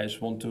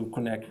recognize, want to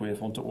connect with,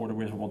 want to order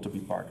with, or want to be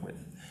part with.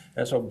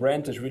 And so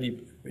brand is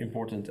really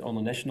important on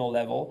a national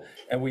level,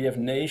 and we have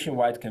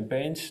nationwide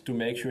campaigns to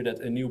make sure that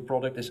a new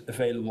product is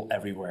available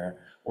everywhere,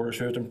 or a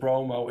certain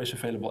promo is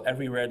available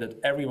everywhere, that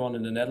everyone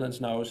in the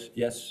Netherlands knows,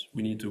 yes,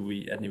 we need to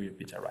be at New York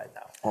Pizza right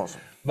now. Awesome.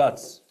 But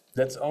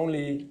that's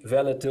only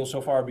valid till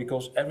so far,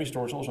 because every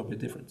store is also a bit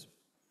different.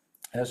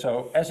 And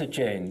so as a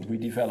chain, we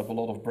develop a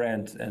lot of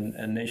brand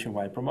and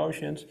nationwide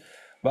promotions,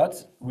 but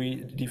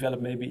we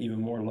develop maybe even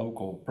more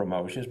local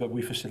promotions, but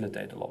we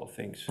facilitate a lot of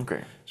things.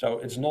 Okay. So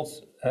it's not,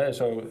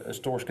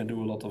 stores can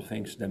do a lot of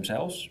things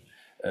themselves.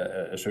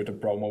 A certain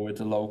promo with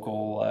a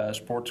local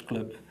sports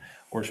club,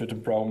 or a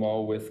certain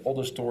promo with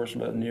other stores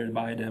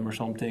nearby them or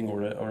something,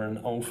 or an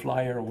own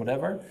flyer or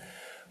whatever.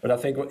 But I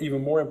think what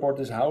even more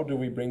important is, how do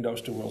we bring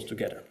those two worlds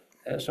together?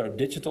 So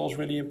digital is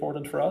really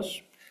important for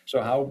us.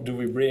 So how do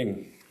we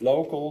bring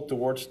local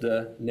towards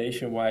the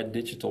nationwide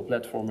digital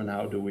platform, and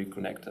how do we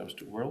connect those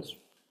two worlds?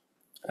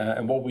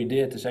 And what we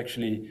did is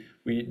actually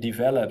we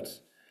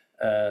developed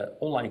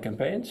online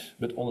campaigns,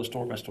 but on a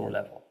store-by-store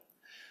level.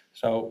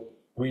 So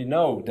we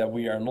know that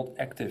we are not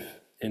active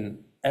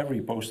in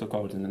every postal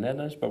code in the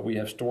Netherlands, but we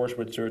have stores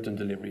with certain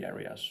delivery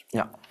areas.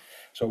 Yeah.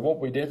 So what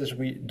we did is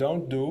we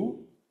don't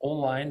do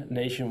online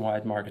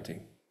nationwide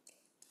marketing.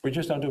 We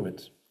just don't do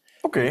it.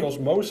 Okay. Because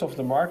most of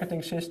the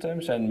marketing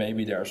systems, and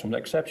maybe there are some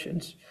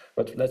exceptions,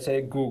 but let's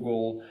say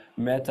Google,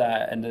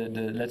 Meta,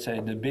 and let's say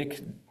the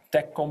big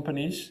tech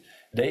companies,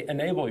 they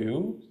enable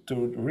you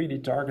to really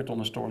target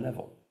on a store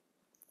level.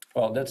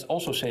 Well, that's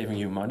also saving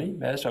you money.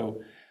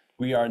 So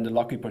we are in the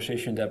lucky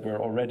position that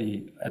we're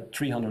already at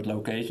 300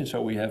 locations,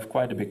 so we have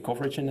quite a big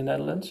coverage in the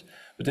Netherlands.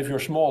 But if you're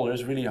smaller,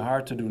 it's really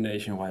hard to do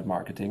nationwide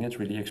marketing. It's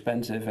really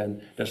expensive,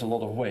 and there's a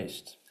lot of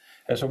waste.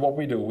 And so what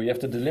we do, we have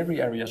the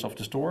delivery areas of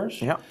the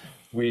stores. Yeah.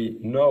 We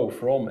know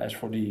from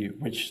S4D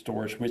which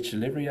stores, which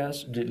delivery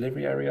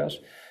areas,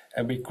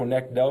 and we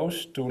connect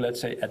those to,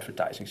 let's say,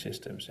 advertising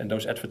systems. And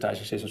those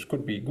advertising systems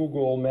could be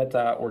Google,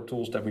 Meta, or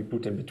tools that we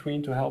put in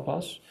between to help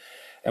us.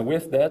 And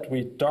with that,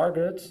 we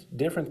target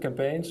different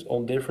campaigns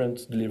on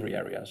different delivery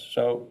areas.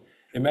 So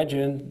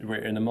imagine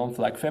we're in a month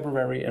like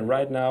February, and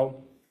right now,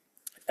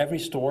 every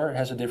store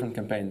has a different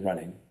campaign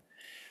running.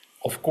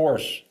 Of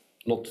course,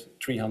 not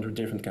 300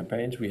 different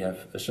campaigns. We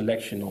have a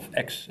selection of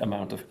X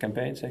amount of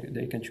campaigns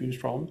they can choose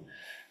from.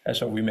 And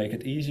so we make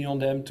it easy on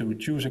them to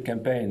choose a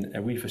campaign,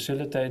 and we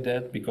facilitate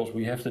that because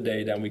we have the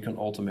data and we can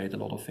automate a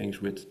lot of things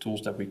with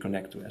tools that we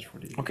connect to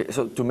S4D. Okay,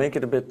 so to make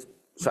it a bit,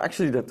 so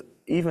actually that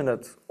even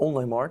that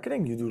online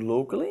marketing you do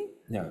locally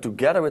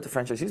together with the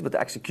franchisees, but the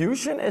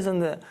execution is in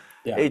the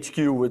HQ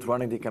with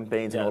running the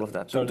campaigns and all of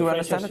that. So do the I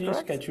understand it franchisees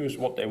correct? can choose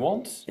what they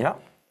want. Yeah.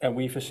 And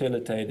we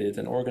facilitate it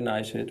and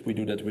organize it. We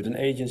do that with an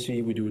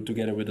agency. We do it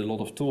together with a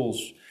lot of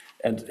tools.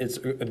 And it's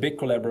a big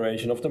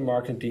collaboration of the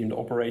marketing team, the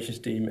operations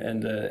team,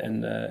 and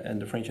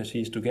the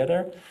franchisees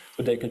together.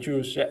 But they can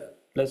choose,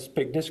 let's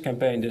pick this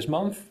campaign this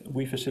month.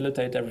 We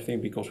facilitate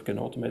everything because we can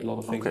automate a lot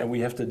of things. And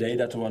we have the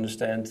data to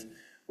understand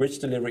which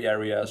delivery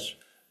areas,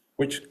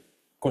 which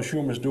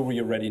consumers do we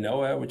already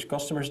know, which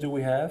customers do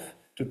we have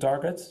to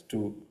target,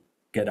 to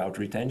get out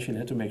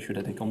retention, to make sure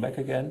that they come back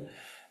again.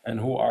 And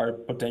who are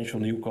potential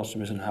new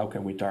customers and how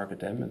can we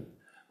target them. And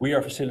we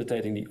are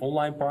facilitating the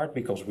online part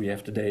because we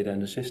have the data and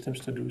the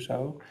systems to do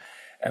so.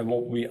 And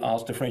what we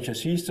ask the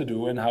franchisees to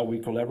do and how we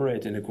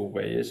collaborate in a good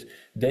way is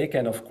they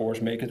can, of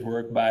course, make it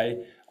work by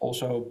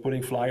also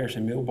putting flyers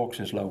in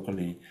mailboxes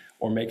locally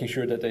or making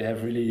sure that they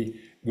have really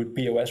good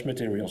POS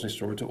materials in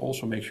store to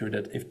also make sure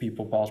that if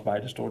people pass by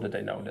the store that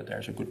they know that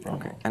there's a good promo.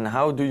 Okay. And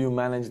how do you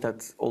manage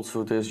that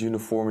also there's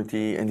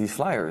uniformity in these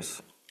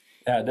flyers?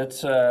 Yeah,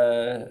 that's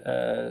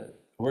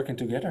working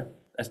together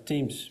as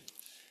teams.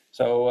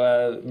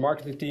 So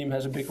marketing team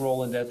has a big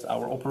role in that,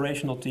 our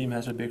operational team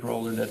has a big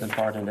role in that and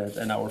part in that,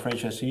 and our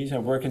franchisees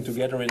are working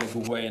together in a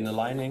good way and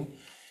aligning,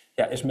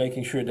 is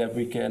making sure that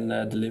we can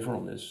deliver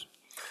on this.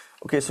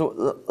 Okay,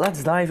 so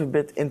let's dive a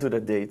bit into the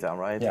data,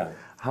 right? Yeah.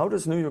 How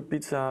does New York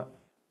Pizza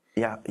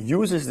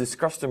uses this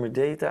customer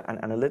data and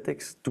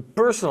analytics to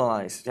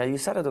personalize, you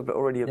said it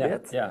already a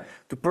bit,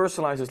 to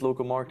personalize this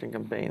local marketing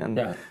campaign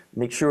and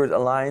make sure it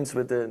aligns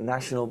with the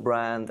national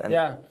brand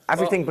and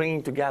everything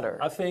bringing together?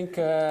 I think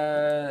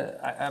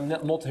I'm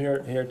not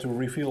here to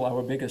reveal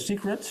our biggest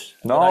secrets,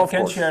 no, but I can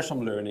course. share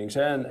some learnings.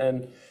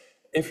 And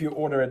if you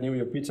order at New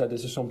York Pizza,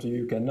 this is something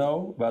you can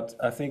know, but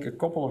I think a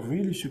couple of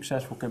really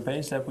successful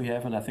campaigns that we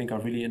have and I think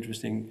are really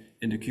interesting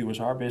in the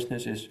QSR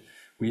business is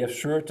we have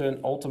certain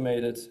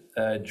automated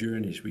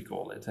journeys, we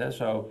call it.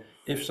 So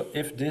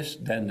if this,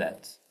 then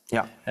that.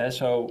 Yeah.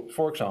 So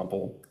for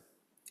example,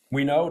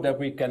 we know that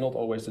we cannot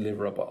always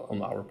deliver up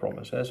on our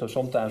promise. So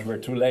sometimes we're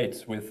too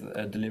late with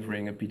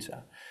delivering a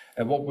pizza.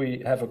 And what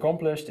we have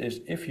accomplished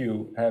is if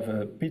you have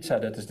a pizza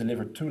that is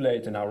delivered too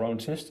late in our own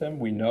system,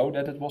 we know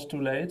that it was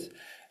too late,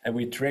 and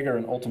we trigger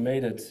an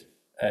automated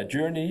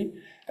journey,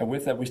 and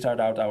with that we start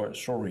out our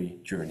sorry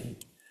journey.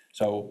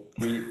 So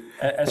we,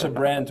 as a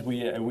brand,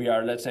 we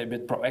are, let's say, a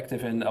bit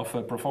proactive and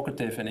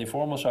provocative and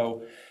informal.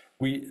 So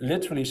we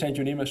literally send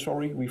you an email,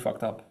 sorry, we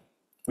fucked up.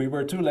 We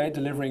were too late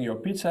delivering your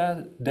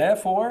pizza.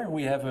 Therefore,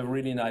 we have a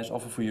really nice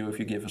offer for you if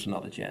you give us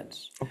another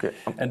chance. Okay.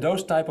 And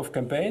those type of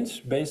campaigns,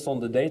 based on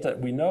the data,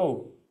 we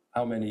know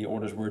how many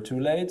orders were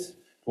too late. It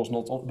was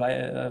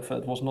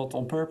not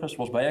on purpose, it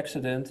was by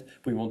accident.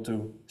 We want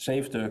to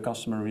save the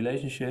customer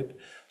relationship.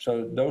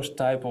 So those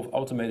type of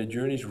automated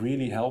journeys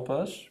really help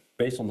us,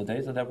 based on the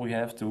data that we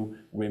have, to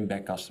win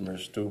back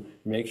customers, to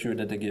make sure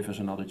that they give us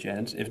another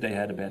chance if they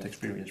had a bad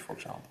experience, for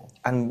example.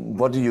 And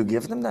what do you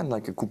give them then,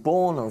 like a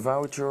coupon or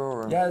voucher?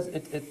 Or? Yeah,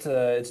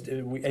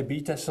 we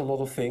A/B test a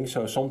lot of things.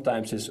 So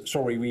sometimes it's,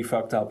 sorry, we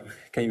fucked up.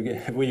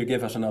 Will you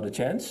give us another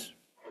chance?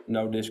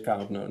 No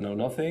discount, no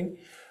nothing.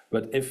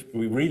 But if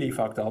we really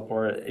fucked up,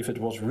 or if it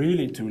was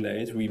really too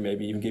late, we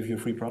maybe even give you a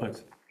free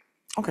product.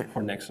 Okay.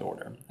 For next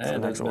order.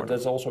 And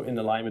that's also in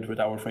alignment with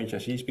our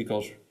franchisees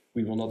because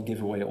we will not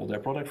give away all their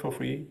product for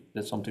free.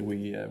 That's something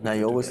we now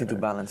you always need to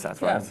balance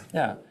that, right?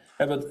 Yeah.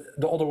 But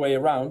the other way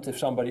around, if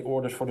somebody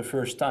orders for the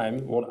first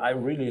time, what I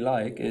really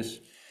like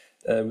is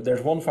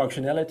there's one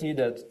functionality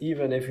that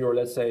even if you're,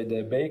 let's say,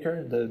 the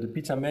baker, the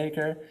pizza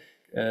maker,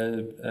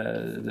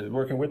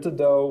 working with the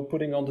dough,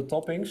 putting on the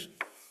toppings,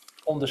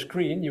 on the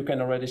screen you can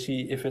already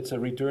see if it's a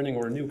returning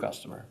or a new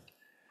customer.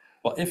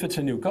 Well, if it's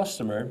a new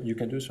customer, you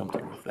can do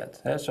something with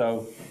that.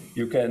 So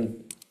you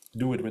can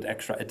do it with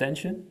extra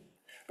attention.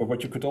 But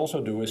what you could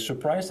also do is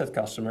surprise that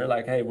customer,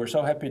 like, hey, we're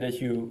so happy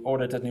that you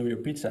ordered at New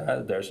York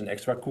Pizza. There's an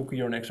extra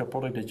cookie or an extra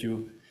product that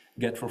you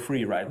get for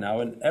free right now.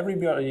 And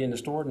everybody in the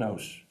store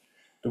knows.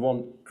 The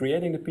one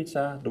creating the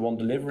pizza, the one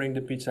delivering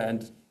the pizza,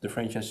 and the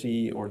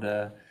franchisee or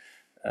the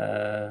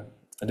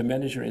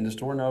manager in the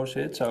store knows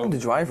it. So and the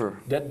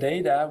driver. That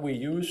data we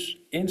use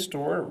in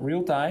store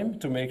real time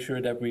to make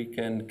sure that we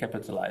can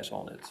capitalize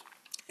on it.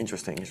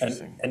 Interesting.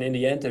 And in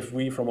the end, if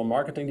we from a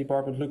marketing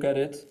department look at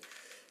it,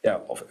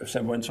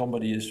 when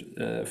somebody is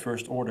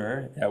first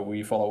order,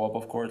 we follow up,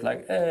 of course,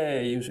 like,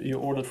 hey, you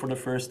ordered for the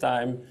first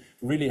time,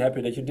 really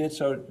happy that you did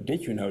so.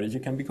 Did you know that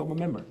you can become a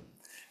member?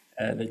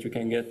 That you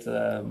can get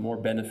more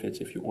benefits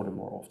if you order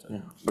more often.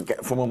 Yeah.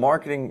 But from a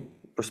marketing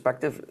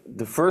perspective,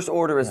 the first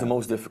order is the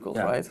most difficult,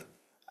 right?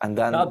 And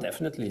then... No,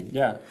 definitely,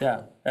 yeah.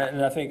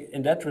 And I think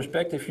in that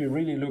respect, if you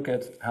really look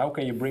at how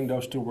can you bring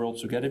those two worlds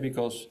together,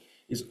 because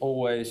it's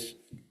always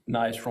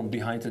nice from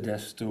behind the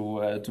desk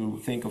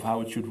to think of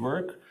how it should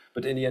work.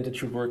 But in the end, it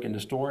should work in the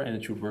store and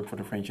it should work for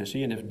the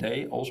franchisee. And if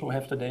they also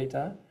have the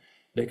data,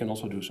 they can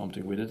also do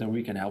something with it and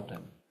we can help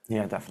them.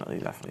 Yeah, definitely,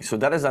 definitely. So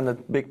that is then the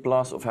big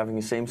plus of having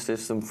the same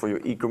system for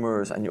your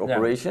e-commerce and your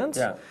operations,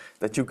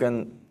 that you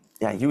can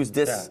use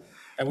this.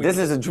 Yeah. And this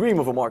is a dream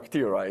of a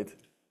marketeer, right?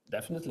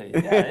 Definitely.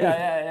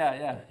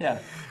 Yeah.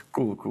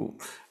 Cool, cool.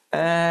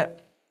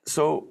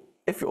 So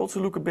if you also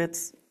look a bit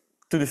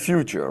to the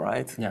future,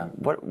 right? Yeah.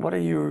 What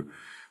are you,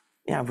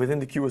 within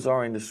the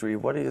QSR industry,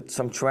 what are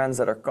some trends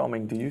that are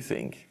coming, do you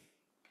think?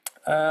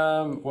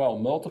 Well,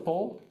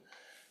 multiple.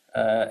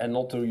 And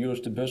not to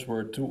use the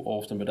buzzword too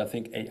often, but I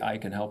think AI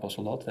can help us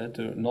a lot.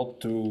 Not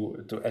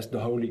to as the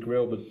holy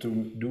grail, but to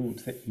do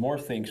more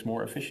things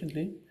more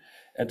efficiently,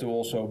 and to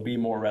also be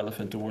more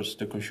relevant towards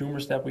the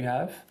consumers that we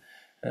have.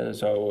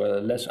 So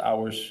less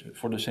hours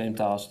for the same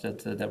task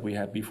that we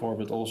had before,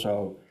 but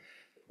also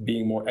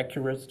being more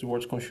accurate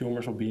towards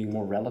consumers or being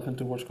more relevant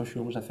towards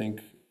consumers. I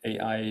think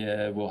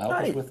AI will help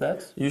us with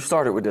that. You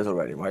started with this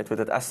already, right? With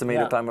that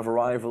estimated time of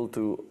arrival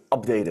to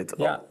update it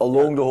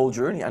along the whole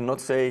journey and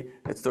not say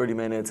it's 30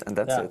 minutes and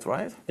that's it,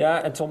 right?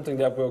 Yeah, and something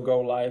that will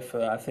go live,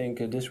 I think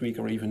this week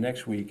or even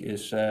next week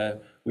is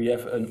we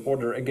have an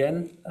order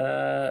again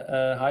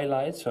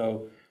highlight.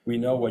 So we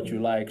know what you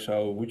like,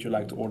 so would you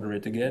like to order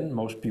it again?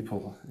 Most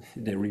people,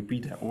 they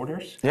repeat their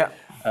orders. Yeah.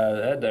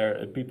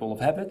 They're people of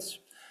habits.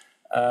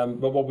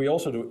 But what we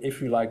also do,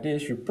 if you like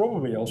this, you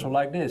probably also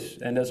like this.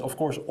 And that's of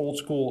course old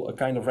school, a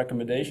kind of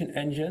recommendation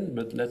engine,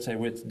 but let's say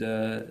with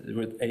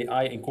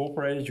AI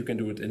incorporated, you can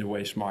do it in a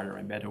way smarter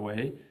and better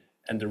way,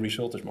 and the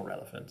result is more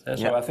relevant.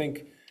 So I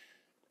think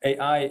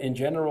AI in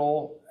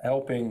general,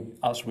 helping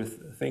us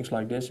with things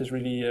like this is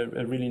really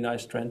a really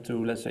nice trend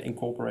to, let's say,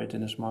 incorporate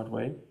in a smart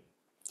way.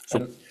 So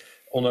and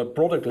on a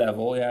product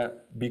level,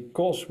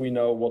 because we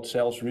know what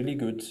sells really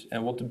good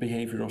and what the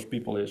behavior of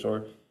people is,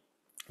 or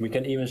we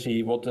can even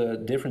see what the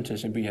difference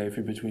is in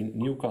behavior between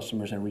new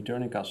customers and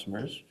returning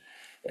customers.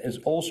 It's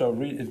also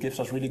it gives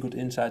us really good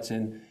insights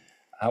in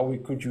how we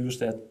could use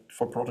that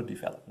for product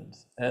development.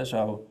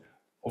 So,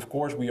 of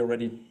course, we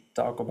already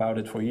talk about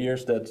it for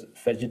years that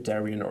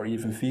vegetarian or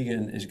even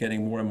vegan is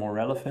getting more and more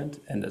relevant,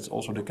 and that's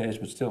also the case.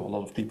 But still, a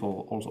lot of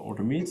people also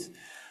order meat.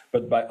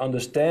 But by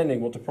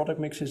understanding what the product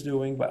mix is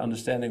doing, by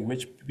understanding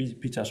which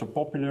pizzas are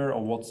popular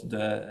or what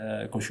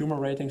the consumer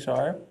ratings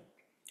are,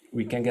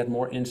 we can get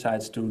more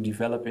insights to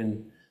develop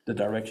in the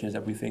directions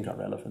that we think are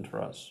relevant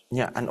for us.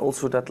 Yeah, and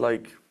also that,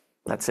 like,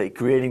 let's say,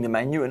 creating the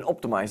menu and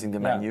optimizing the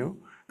menu,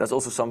 that's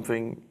also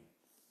something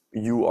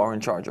you are in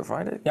charge of,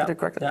 right? Yeah,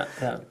 correct?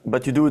 Yeah.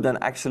 But you do it then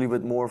actually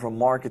with more of a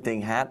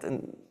marketing hat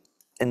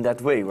in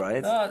that way,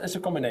 right? It's a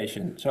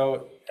combination.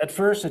 So at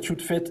first it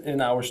should fit in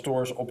our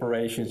store's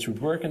operations,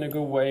 should work in a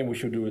good way, and we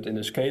should do it in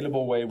a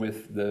scalable way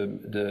with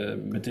the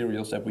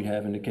materials that we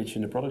have in the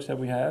kitchen, the products that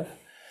we have.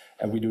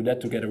 And we do that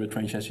together with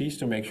franchisees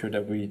to make sure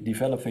that we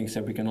develop things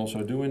that we can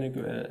also do in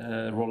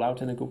roll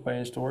out in a good way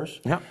in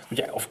stores. Yeah.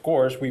 But of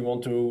course, we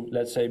want to,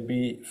 let's say,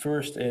 be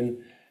first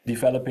in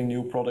developing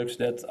new products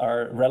that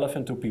are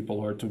relevant to people,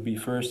 or to be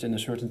first in a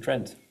certain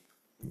trend.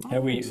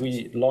 And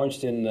we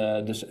launched in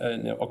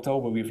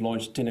October, we've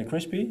launched Thin and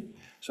Crispy.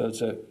 So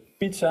it's a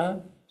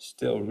pizza,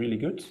 still really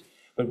good,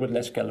 but with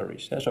less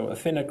calories. So a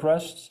thinner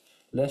crust,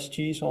 less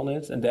cheese on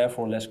it, and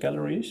therefore less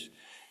calories.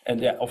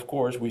 And of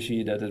course, we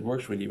see that it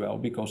works really well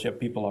because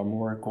people are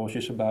more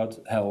cautious about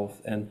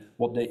health and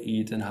what they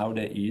eat and how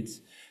they eat.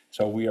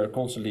 So we are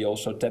constantly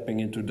also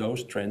tapping into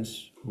those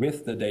trends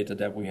with the data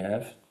that we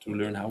have to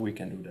learn how we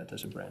can do that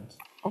as a brand.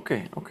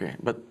 Okay.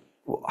 But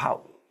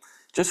how?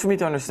 Just for me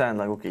to understand,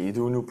 like, okay, you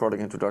do a new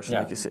product introduction,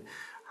 like you say,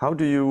 how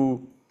do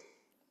you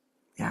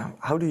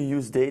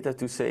use data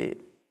to say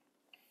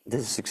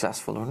this is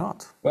successful or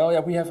not? Well,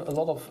 we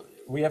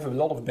have a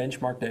lot of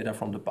benchmark data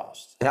from the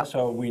past. Yeah.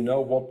 So we know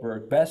what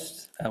worked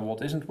best and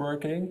what isn't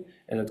working,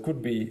 and it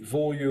could be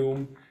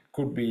volume,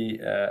 could be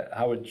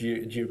how a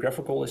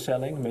geographical is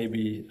selling.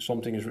 Maybe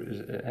something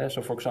is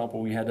so for example,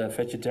 we had a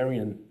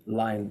vegetarian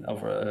line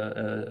of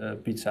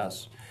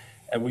pizzas,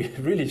 and we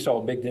really saw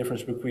a big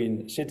difference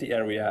between city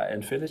area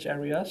and village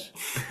areas.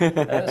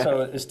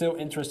 So it's still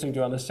interesting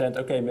to understand,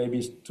 okay, maybe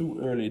it's too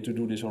early to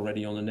do this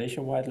already on a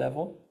nationwide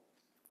level.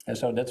 And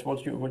so that's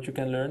what you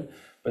can learn.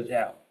 But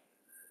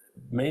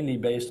mainly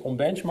based on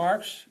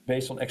benchmarks,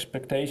 based on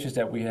expectations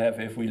that we have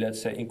if we,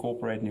 let's say,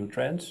 incorporate new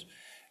trends.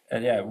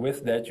 And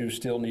with that, you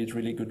still need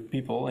really good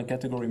people and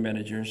category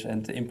managers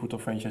and the input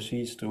of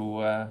franchisees to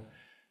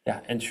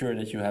ensure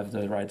that you have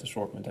the right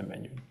assortment and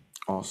menu.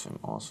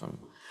 Awesome.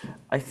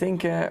 I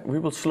think we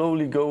will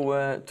slowly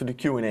go to the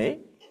Q&A.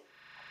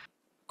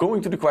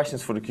 Going to the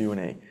questions for the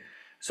Q&A.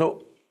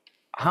 So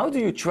how do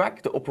you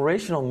track the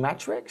operational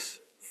metrics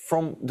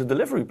from the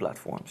delivery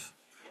platforms?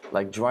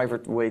 Like driver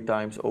wait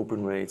times,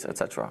 open rates,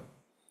 etc.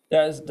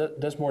 Yeah,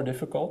 that's more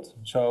difficult.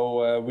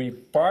 So we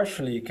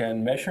partially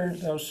can measure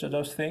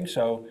those things.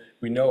 So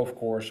we know, of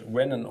course,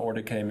 when an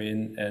order came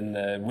in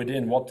and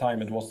within what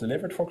time it was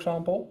delivered, for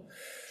example.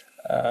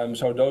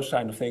 So those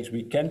kind of things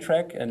we can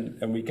track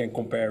and we can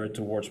compare it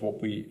towards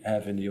what we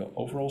have in the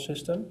overall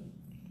system.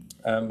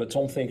 But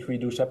some things we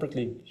do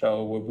separately.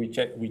 So we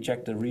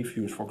check the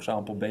reviews, for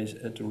example,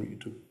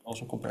 to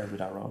also compare it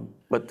with our own.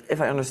 But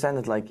if I understand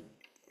it, like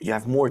you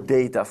have more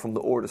data from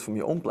the orders from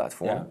your own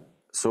platform. Yeah.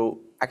 So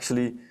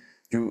actually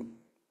you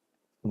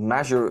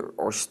measure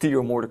or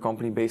steer more the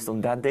company based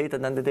on that data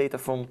than the data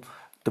from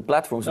the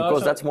platforms,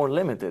 because that's more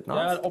limited, no?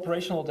 Yeah,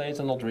 operational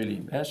data, not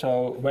really.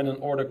 So when an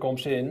order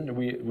comes in,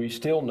 we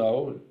still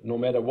know, no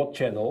matter what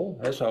channel.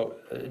 So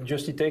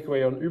just the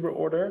takeaway on Uber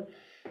order,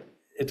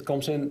 it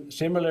comes in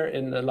similar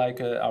in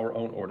our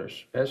own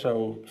orders.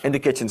 So in the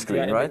kitchen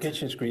screen, in right? the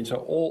kitchen screen. So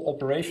all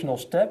operational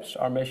steps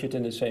are measured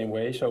in the same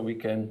way, so we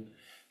can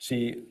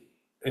see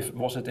if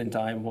was it in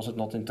time, was it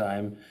not in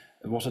time,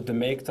 was it the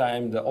make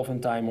time, the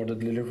oven time, or the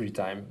delivery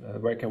time?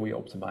 Where can we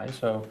optimize?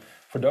 So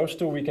for those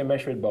two, we can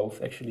measure it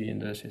both actually in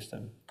the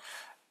system.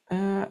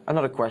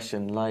 Another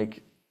question,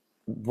 like,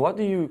 what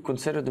do you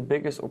consider the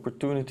biggest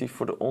opportunity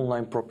for the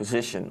online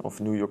proposition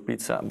of New York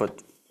Pizza,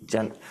 but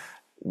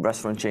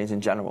restaurant chains in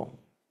general?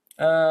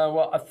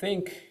 Well, I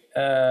think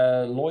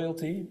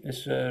loyalty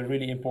is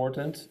really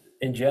important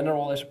in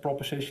general as a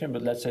proposition,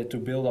 but let's say to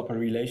build up a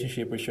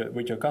relationship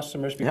with your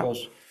customers,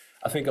 because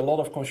I think a lot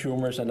of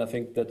consumers, and I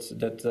think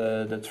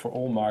that's for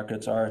all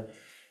markets, are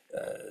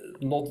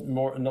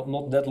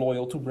not that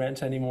loyal to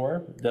brands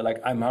anymore. They're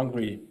like, I'm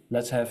hungry,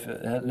 let's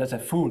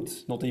have food,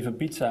 not even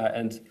pizza.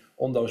 And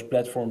on those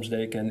platforms,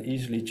 they can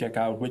easily check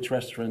out which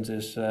restaurant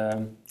is.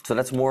 So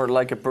that's more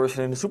like a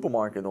person in the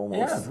supermarket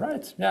almost. Yeah,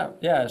 right.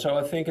 Yeah. So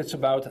I think it's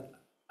about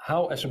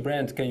how, as a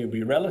brand, can you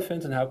be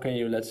relevant, and how can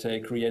you, let's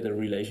say, create a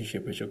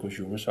relationship with your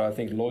consumers. So I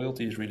think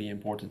loyalty is really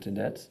important in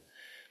that,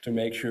 to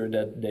make sure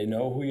that they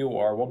know who you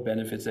are, what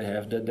benefits they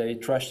have, that they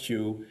trust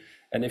you.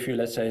 And if you,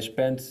 let's say,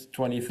 spend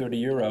 20,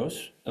 30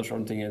 euros or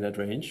something in that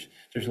range,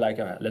 just like,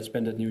 let's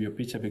spend at New York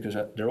Pizza because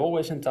they're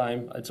always in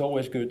time, it's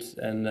always good,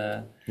 and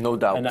no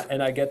doubt.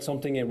 And I get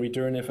something in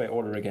return if I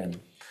order again.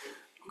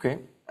 Okay.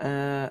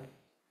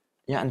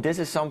 Yeah, and this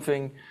is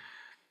something,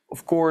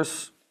 of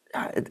course,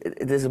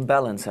 it is a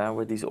balance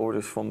with these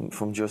orders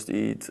from Just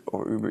Eat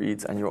or Uber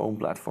Eats and your own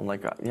platform.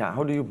 Like,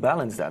 how do you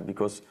balance that?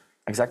 Because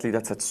exactly,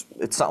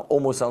 it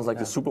almost sounds like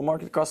the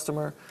supermarket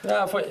customer.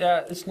 Yeah,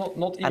 it's not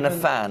even and a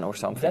fan or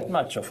something. That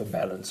much of a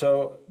balance.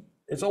 So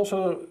it's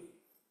also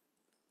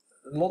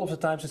a lot of the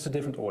times it's a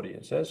different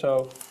audience.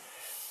 So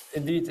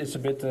indeed, it's a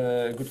bit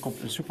the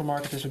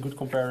supermarket is a good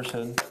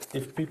comparison.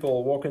 If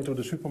people walk into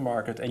the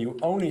supermarket and you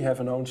only have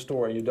an own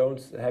store, you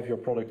don't have your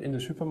product in the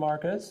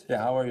supermarket,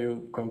 how are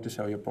you going to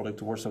sell your product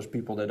towards those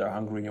people that are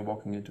hungry and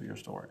walking into your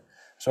store?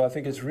 So I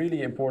think it's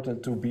really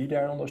important to be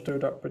there on those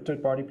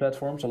third-party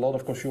platforms. A lot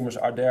of consumers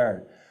are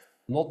there,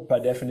 not by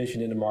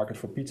definition in the market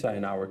for pizza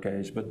in our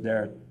case, but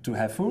there to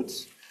have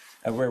foods.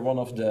 And we're one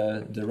of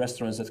the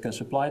restaurants that can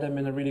supply them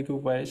in a really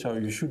good way, so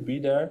you should be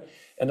there.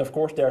 And of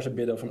course there's a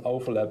bit of an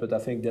overlap, but I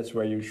think that's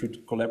where you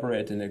should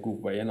collaborate in a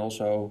good way, and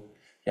also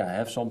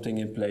have something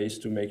in place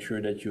to make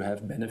sure that you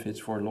have benefits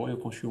for loyal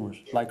consumers,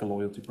 like a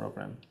loyalty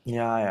program.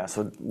 Yeah.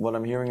 So what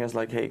I'm hearing is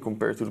like, hey,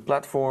 compared to the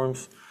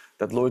platforms,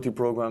 that loyalty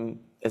program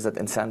is that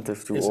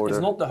incentive to order.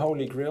 It's not the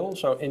holy grail.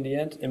 So in the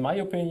end, in my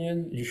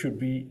opinion, you should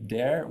be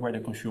there where the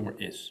consumer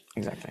is.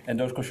 Exactly. And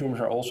those consumers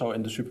are also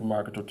in the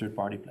supermarket or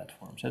third-party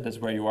platforms. That's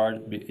where you are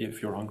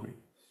if you're hungry.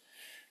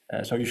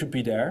 So you should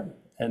be there.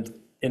 And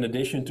in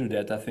addition to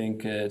that, I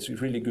think it's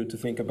really good to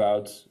think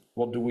about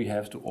what do we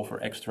have to offer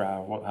extra?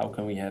 How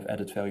can we have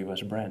added value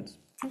as a brand?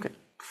 Okay.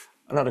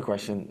 Another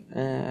question.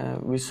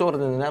 We saw that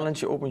in the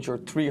Netherlands you opened your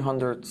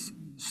 300th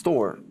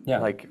store. Yeah.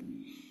 Like,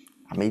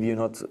 maybe you're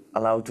not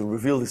allowed to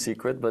reveal the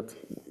secret, but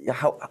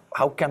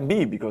how can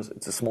be? Because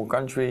it's a small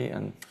country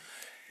and...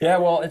 Yeah,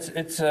 well,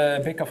 it's a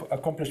big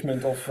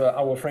accomplishment of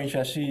our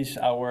franchisees,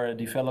 our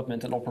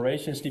development and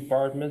operations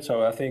department.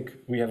 So I think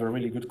we have a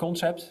really good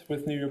concept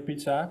with New York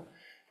Pizza.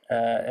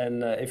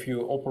 And if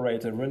you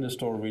operate and run the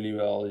store really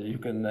well, you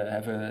can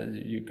have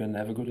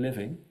a good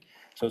living.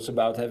 So it's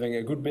about having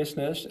a good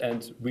business,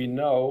 and we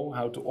know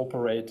how to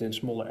operate in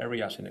smaller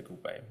areas in a good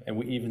way. And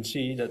we even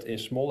see that in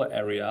smaller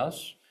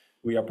areas,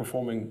 we are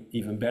performing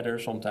even better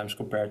sometimes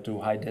compared to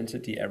high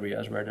density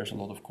areas where there's a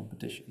lot of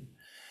competition.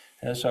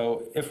 And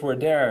so if we're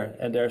there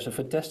and there's a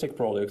fantastic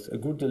product, a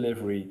good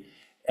delivery,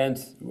 and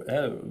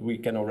we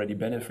can already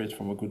benefit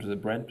from a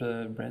good brand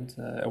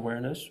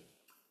awareness,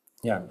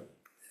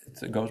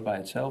 it goes by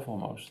itself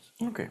almost.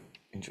 Okay,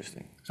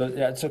 interesting. So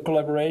it's a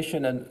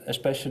collaboration, and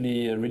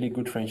especially really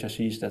good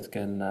franchisees that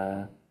can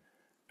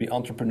be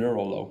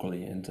entrepreneurial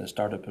locally and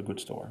start up a good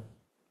store.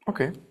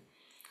 Okay.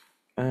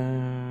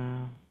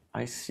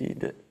 I see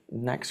the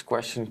next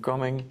question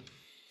coming.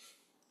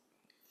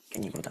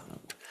 Can you go down?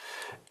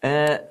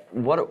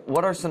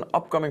 What are some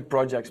upcoming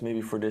projects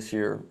maybe for this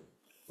year?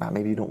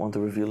 Maybe you don't want to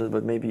reveal it,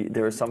 but maybe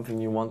there is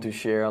something you want to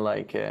share,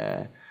 like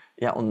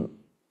on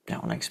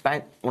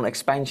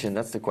expansion.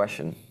 That's the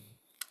question.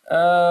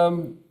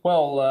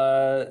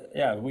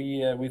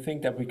 We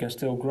think that we can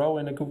still grow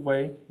in a good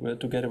way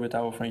together with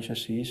our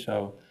franchisees.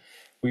 So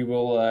We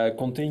will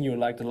continue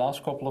like the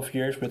last couple of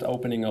years with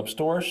opening up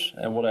stores.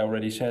 And what I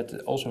already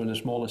said, also in the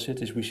smaller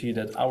cities, we see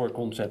that our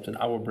concept and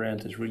our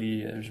brand is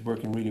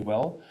working really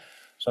well.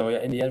 So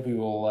yeah, in the end, we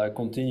will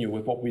continue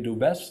with what we do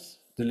best,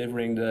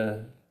 delivering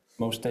the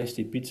most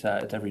tasty pizza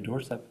at every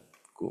doorstep.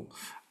 Cool.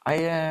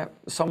 I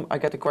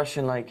get a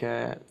question like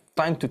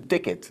time to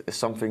ticket is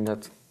something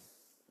that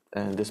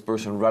this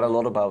person read a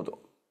lot about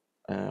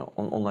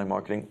on online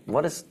marketing.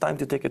 What is time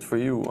to ticket for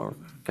you, or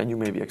can you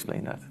maybe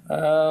explain that?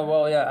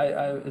 Well,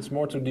 yeah, it's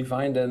more to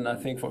define than I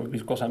think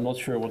because I'm not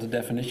sure what the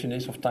definition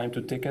is of time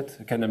to ticket.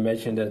 I can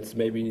imagine that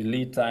maybe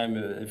lead time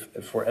if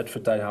for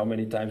advertising, how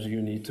many times do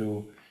you need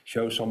to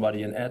show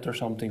somebody an ad or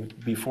something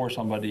before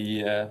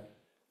somebody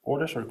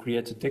orders or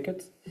creates a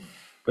ticket.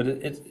 But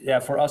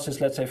for us,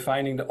 it's, let's say,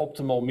 finding the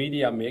optimal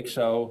media mix.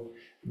 So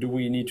do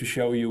we need to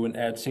show you an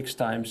ad 6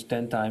 times,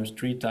 10 times,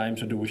 3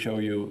 times, or do we show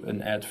you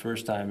an ad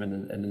first time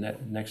and the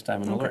next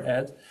time another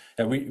ad?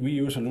 And we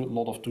use a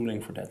lot of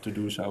tooling for that to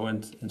do so,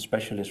 and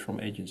specialists from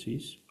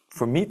agencies.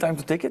 For me, time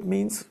to ticket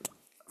means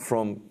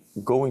from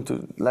going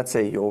to, let's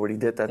say you already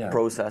did that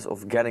process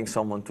of getting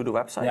someone to the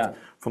website,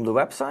 from the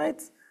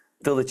website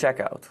till the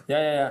checkout.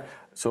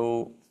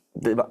 So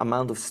the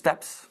amount of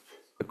steps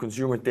a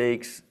consumer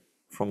takes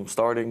from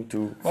starting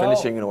to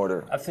finishing an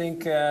order. I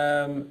think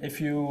if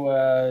you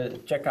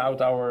check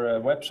out our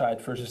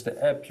website versus the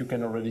app, you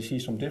can already see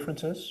some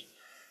differences.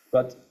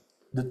 But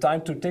the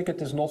time to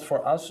ticket is not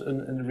for us a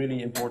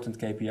really important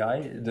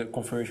KPI. The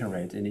conversion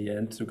rate in the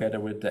end, together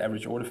with the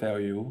average order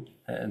value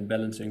and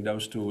balancing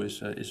those two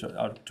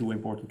are 2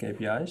 important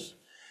KPIs.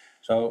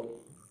 So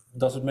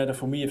does it matter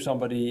for me if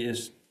somebody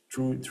is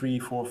 3,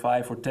 4,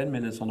 5 or 10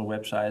 minutes on the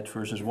website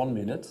versus 1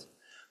 minute?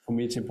 For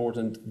me, it's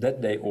important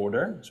that they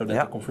order, so that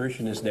the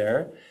conversion is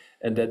there,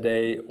 and that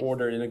they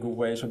order in a good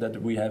way, so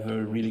that we have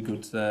a really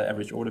good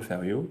average order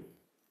value.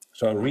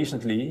 So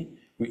recently,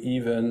 we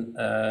even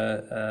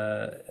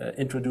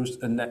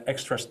introduced an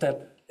extra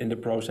step in the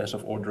process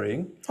of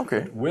ordering.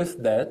 Okay.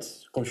 With that,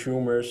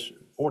 consumers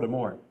order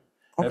more,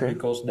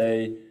 because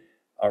they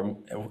are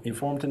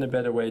informed in a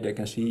better way. They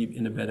can see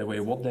in a better way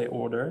what they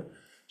order.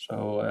 So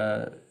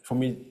for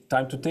me,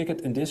 time to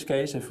ticket in this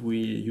case, if we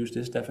use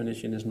this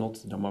definition, is not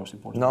the most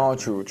important. No,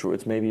 true.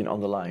 It's maybe an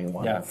underlying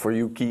one. Yeah. For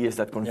you, key is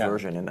that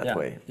conversion in that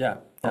way. Yeah.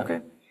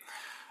 Okay.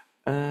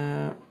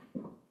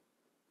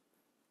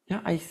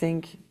 I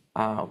think.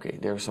 Okay,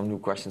 there are some new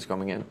questions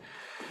coming in.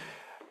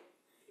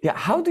 Yeah,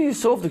 how do you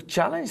solve the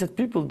challenge that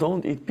people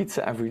don't eat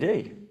pizza every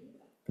day?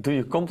 Do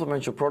you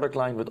complement your product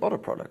line with other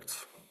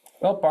products?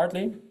 Well,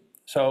 partly.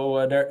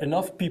 So there are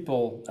enough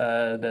people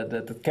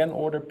that can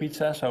order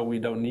pizza, so we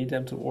don't need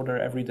them to order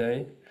every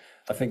day.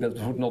 I think that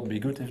would not be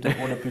good if they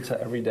order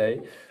pizza every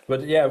day.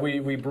 But yeah,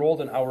 we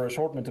broaden our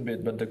assortment a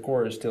bit, but the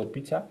core is still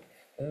pizza.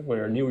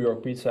 We're New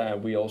York pizza,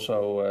 and we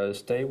also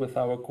stay with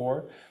our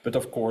core. But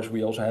of course,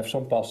 we also have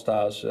some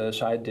pastas,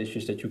 side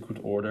dishes that you could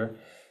order.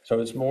 So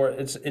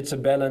it's a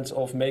balance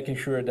of making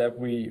sure that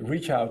we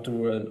reach out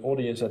to an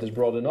audience that is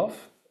broad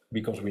enough,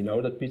 because we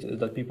know that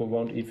people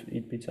won't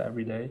eat pizza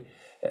every day.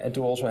 And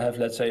to also have,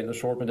 let's say, an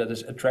assortment that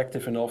is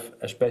attractive enough,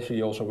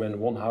 especially also when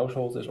one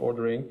household is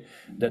ordering,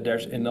 that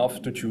there's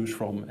enough to choose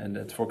from. And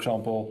that, for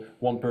example,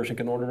 one person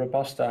can order a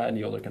pasta and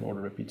the other can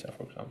order a pizza,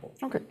 for example.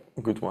 Okay,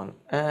 good one.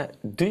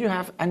 Do you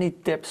have any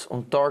tips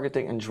on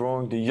targeting and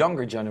drawing the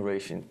younger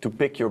generation to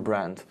pick your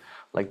brand,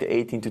 like the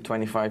 18 to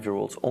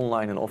 25-year-olds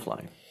online and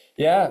offline?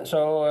 Yeah,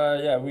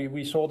 so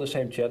we saw the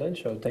same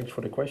challenge, so thanks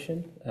for the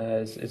question.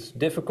 It's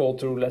difficult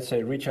to, let's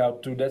say, reach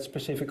out to that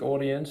specific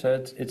audience.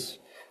 It's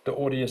the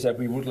audience that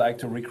we would like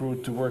to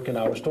recruit to work in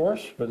our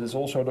stores, but it's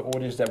also the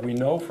audience that we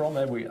know from,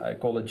 I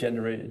call it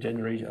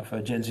generation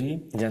of Gen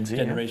Z,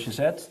 Generation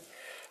Z.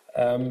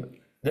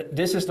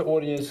 This is the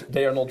audience.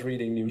 They are not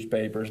reading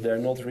newspapers, they're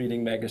not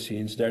reading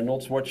magazines, they're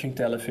not watching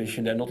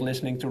television, they're not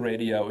listening to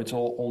radio. It's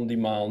all on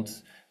demand,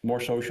 more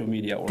social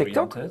media oriented.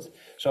 TikTok?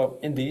 So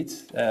indeed,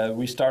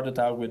 we started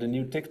out with a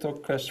new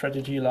TikTok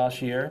strategy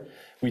last year.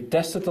 We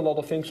tested a lot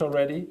of things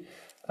already.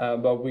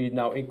 But we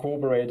now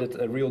incorporated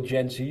a real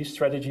Gen Z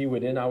strategy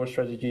within our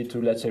strategy to,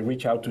 let's say,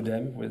 reach out to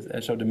them.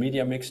 So the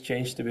media mix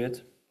changed a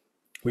bit.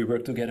 We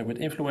work together with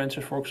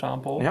influencers, for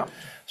example. Yeah.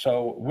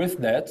 So with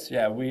that,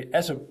 we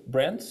as a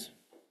brand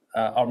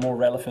are more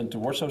relevant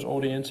towards those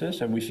audiences,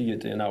 and we see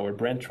it in our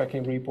brand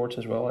tracking reports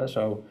as well.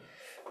 So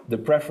the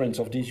preference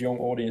of these young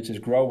audiences is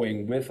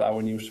growing with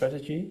our new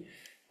strategy.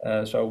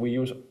 So we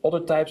use other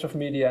types of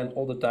media and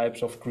other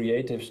types of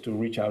creatives to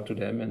reach out to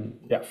them. And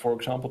for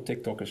example,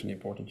 TikTok is an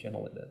important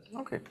channel in that.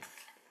 Okay.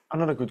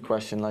 Another good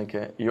question, like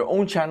your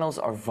own channels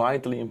are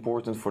vitally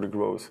important for the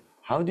growth.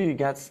 How do you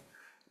get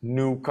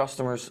new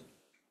customers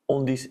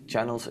on these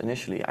channels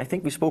initially? I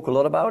think we spoke a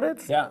lot about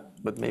it,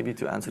 but maybe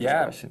to answer this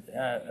question.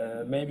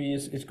 Maybe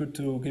it's good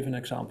to give an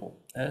example.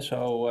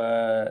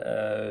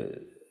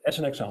 As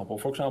an example,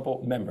 for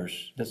example,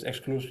 members. That's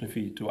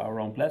exclusively to our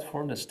own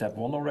platform. That's step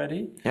 1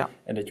 already.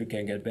 And that you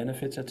can get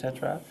benefits,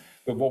 etc.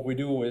 But what we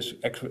do is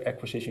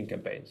acquisition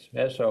campaigns.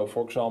 So,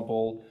 for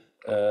example,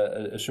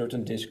 a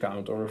certain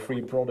discount or a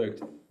free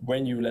product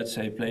when you, let's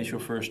say, place your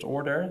first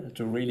order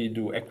to really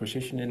do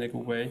acquisition in a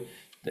good way.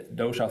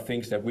 Those are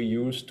things that we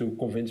use to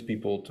convince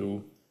people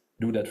to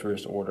do that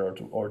first order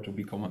or to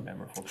become a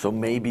member. So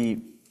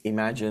maybe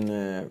imagine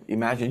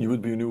you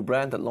would be a new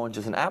brand that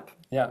launches an app.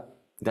 Yeah.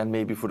 Then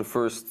maybe for the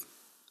first,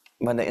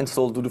 when they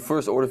do the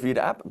first order via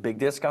the app, a big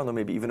discount or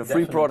maybe even a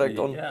free product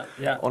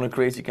on a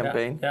crazy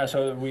campaign. Yeah,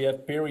 so we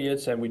have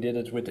periods and we did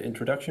it with the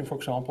introduction, for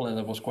example, and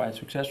it was quite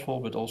successful,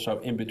 but also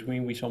in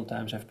between we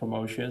sometimes have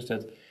promotions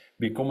that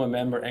become a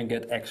member and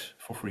get X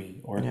for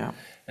free.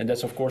 And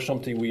that's of course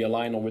something we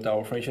align on with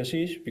our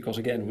franchisees, because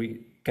again,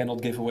 we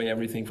cannot give away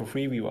everything for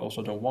free. We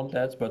also don't want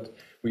that, but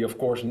we of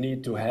course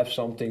need to have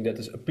something that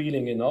is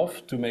appealing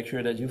enough to make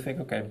sure that you think,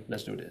 okay,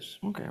 let's do this.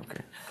 Okay.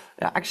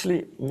 Yeah,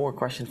 actually more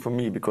question for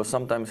me, because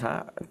sometimes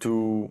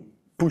to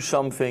push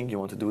something, you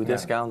want to do a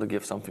discount, to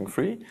give something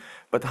free,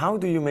 but how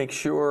do you make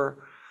sure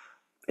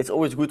it's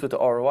always good with the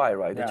ROI,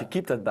 right? That you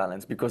keep that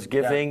balance, because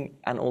giving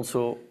and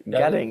also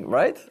getting,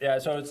 right? Yeah,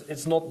 so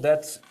it's not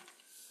that,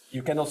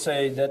 you cannot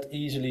say that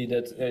easily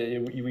that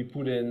we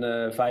put in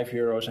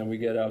 €5 and we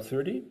get out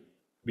 30,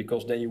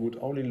 because then you would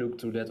only look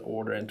to that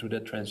order and to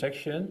that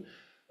transaction.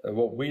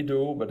 What we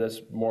do, but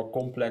that's more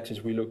complex,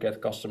 is we look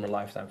at customer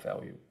lifetime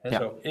value. And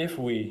so if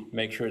we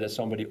make sure that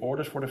somebody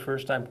orders for the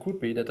first time, could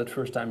be that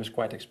first time is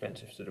quite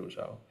expensive to do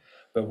so.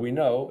 But we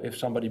know if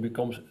somebody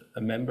becomes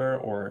a member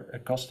or a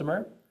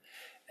customer,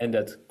 and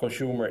that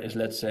consumer is,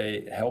 let's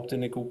say, helped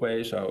in a good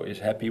way, so is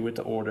happy with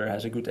the order,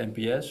 has a good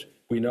NPS,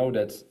 we know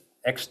that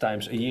X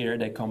times a year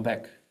they come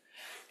back.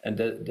 And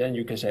then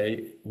you can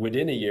say,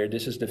 within a year,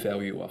 this is the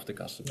value of the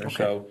customer. Okay.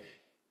 So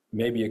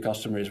maybe a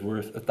customer is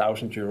worth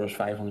 €1,000,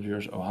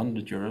 €500 or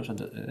 €100, and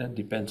that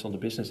depends on the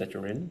business that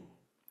you're in.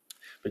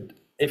 But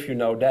if you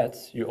know that,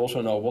 you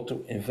also know what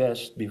to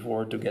invest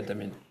before to get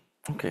them in.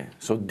 Okay,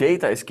 so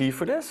data is key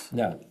for this.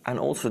 Yeah. And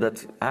also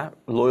that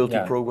loyalty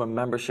program,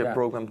 membership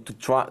program to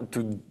try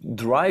to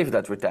drive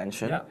that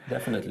retention. Yeah,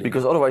 definitely.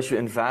 Because otherwise you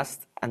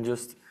invest and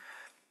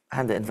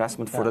the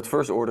investment for that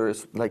first order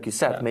is, like you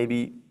said,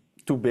 maybe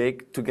too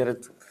big to get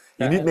it.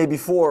 You need maybe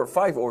 4 or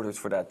 5 orders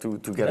for that to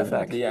get it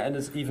back. Yeah, and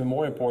it's even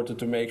more important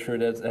to make sure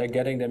that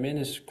getting them in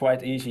is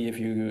quite easy if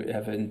you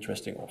have an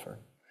interesting offer.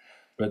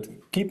 But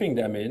keeping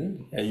them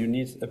in, you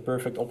need a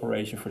perfect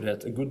operation for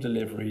that, a good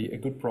delivery, a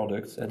good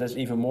product. And that's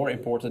even more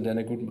important than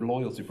a good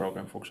loyalty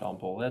program, for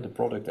example. The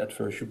product at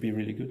first should be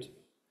really good.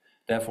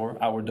 Therefore,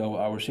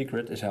 our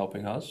secret is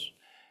helping us.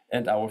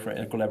 And our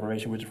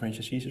collaboration with the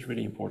franchisees is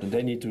really important.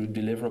 They need to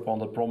deliver upon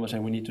the promise,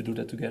 and we need to do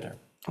that together.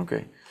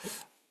 Okay.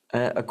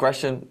 A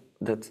question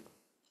that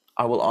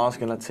I will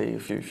ask, and let's say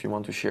if you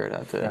want to share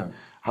that.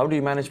 How do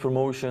you manage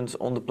promotions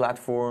on the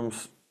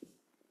platforms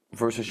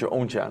versus your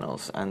own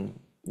channels? And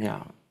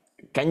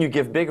can you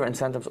give bigger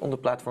incentives on the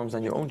platforms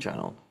than your own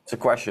channel? It's a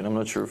question. I'm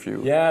not sure if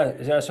you.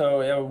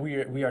 So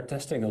we are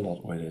testing a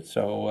lot with it.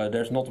 So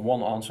there's not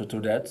one answer to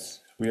that.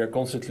 We are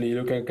constantly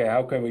looking. Okay,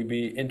 how can we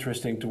be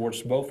interesting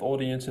towards both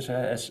audiences?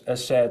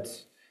 As said,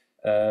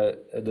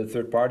 the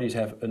third parties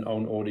have an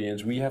own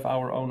audience. We have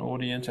our own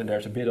audience, and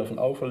there's a bit of an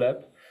overlap.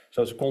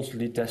 So it's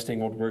constantly testing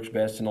what works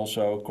best, and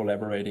also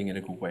collaborating in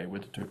a good way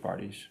with the third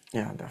parties.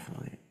 Yeah,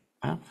 definitely.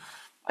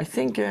 I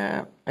think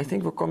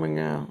we're coming.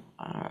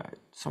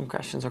 Some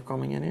questions are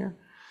coming in here.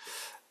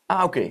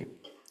 Okay,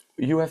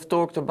 you have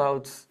talked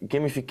about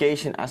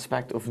gamification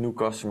aspect of new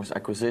customers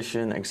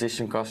acquisition,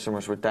 existing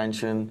customers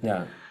retention.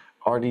 Yeah.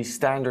 Are these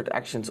standard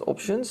actions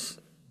options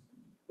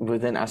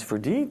within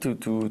S4D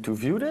to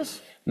view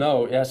this?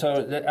 No. Yeah. So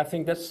I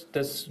think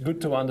that's good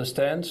to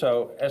understand.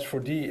 So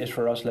S4D is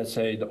for us, let's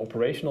say, the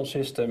operational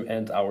system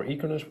and our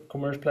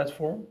e-commerce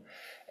platform.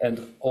 And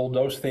all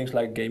those things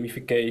like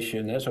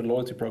gamification, so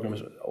loyalty program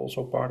is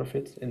also part of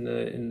it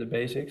in the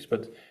basics.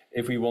 But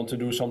if we want to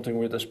do something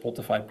with a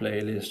Spotify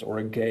playlist or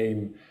a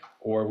game,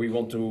 or we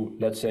want to,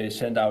 let's say,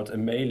 send out a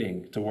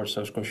mailing towards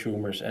those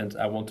consumers, and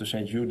I want to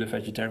send you the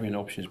vegetarian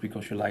options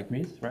because you like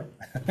meat, right?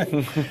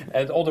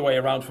 And all the way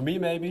around for me,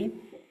 maybe.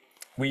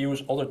 We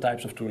use other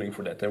types of tooling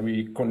for that, and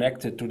we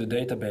connect it to the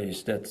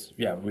database that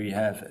we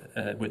have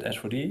with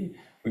S4D.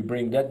 We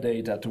bring that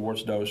data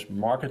towards those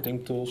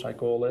marketing tools, I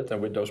call it,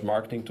 and with those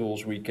marketing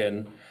tools we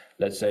can,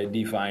 let's say,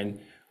 define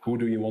who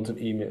do you want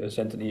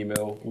send an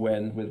email,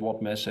 when, with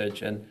what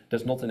message, and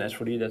that's not in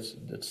S4D,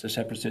 that's a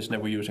separate system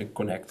that we use in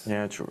Connect.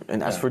 Yeah, true. In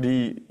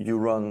S4D you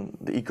run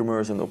the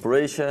e-commerce and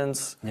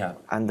operations,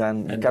 and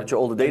then you capture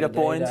all the data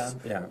points,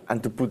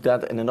 and to put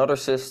that in another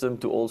system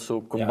to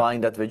also combine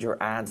that with your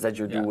ads that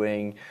you're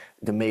doing,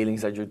 the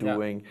mailings that you're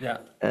doing,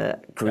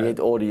 create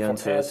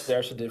audiences. For ads,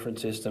 there's a different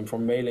system. For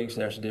mailings,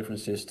 there's a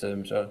different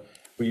system. So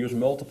we use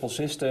multiple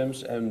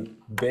systems, and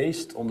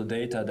based on the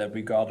data that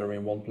we gather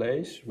in one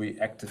place, we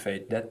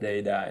activate that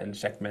data and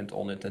segment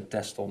on it and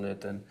test on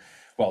it. And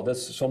well,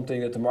 that's something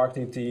that the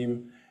marketing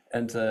team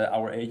and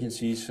our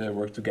agencies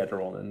work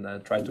together on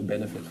and try to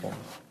benefit from.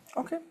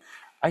 Okay,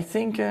 I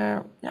think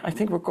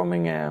we're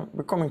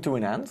coming to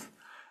an end.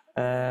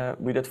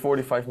 We did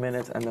 45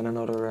 minutes and then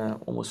another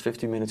almost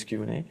 50 minutes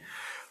Q&A.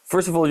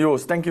 First of all,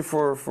 Joost, thank you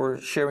for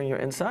sharing your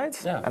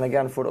insights. Yeah. And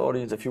again, for the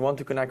audience, if you want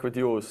to connect with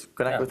Joost,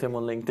 connect with him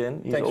on LinkedIn.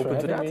 He's Thanks open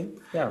for to that. having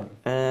me.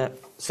 Yeah.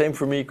 Same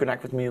for me,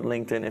 connect with me on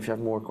LinkedIn if you have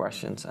more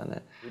questions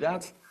and do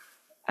that.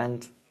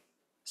 And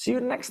see you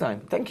next time.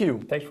 Thank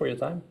you. Thanks for your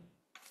time.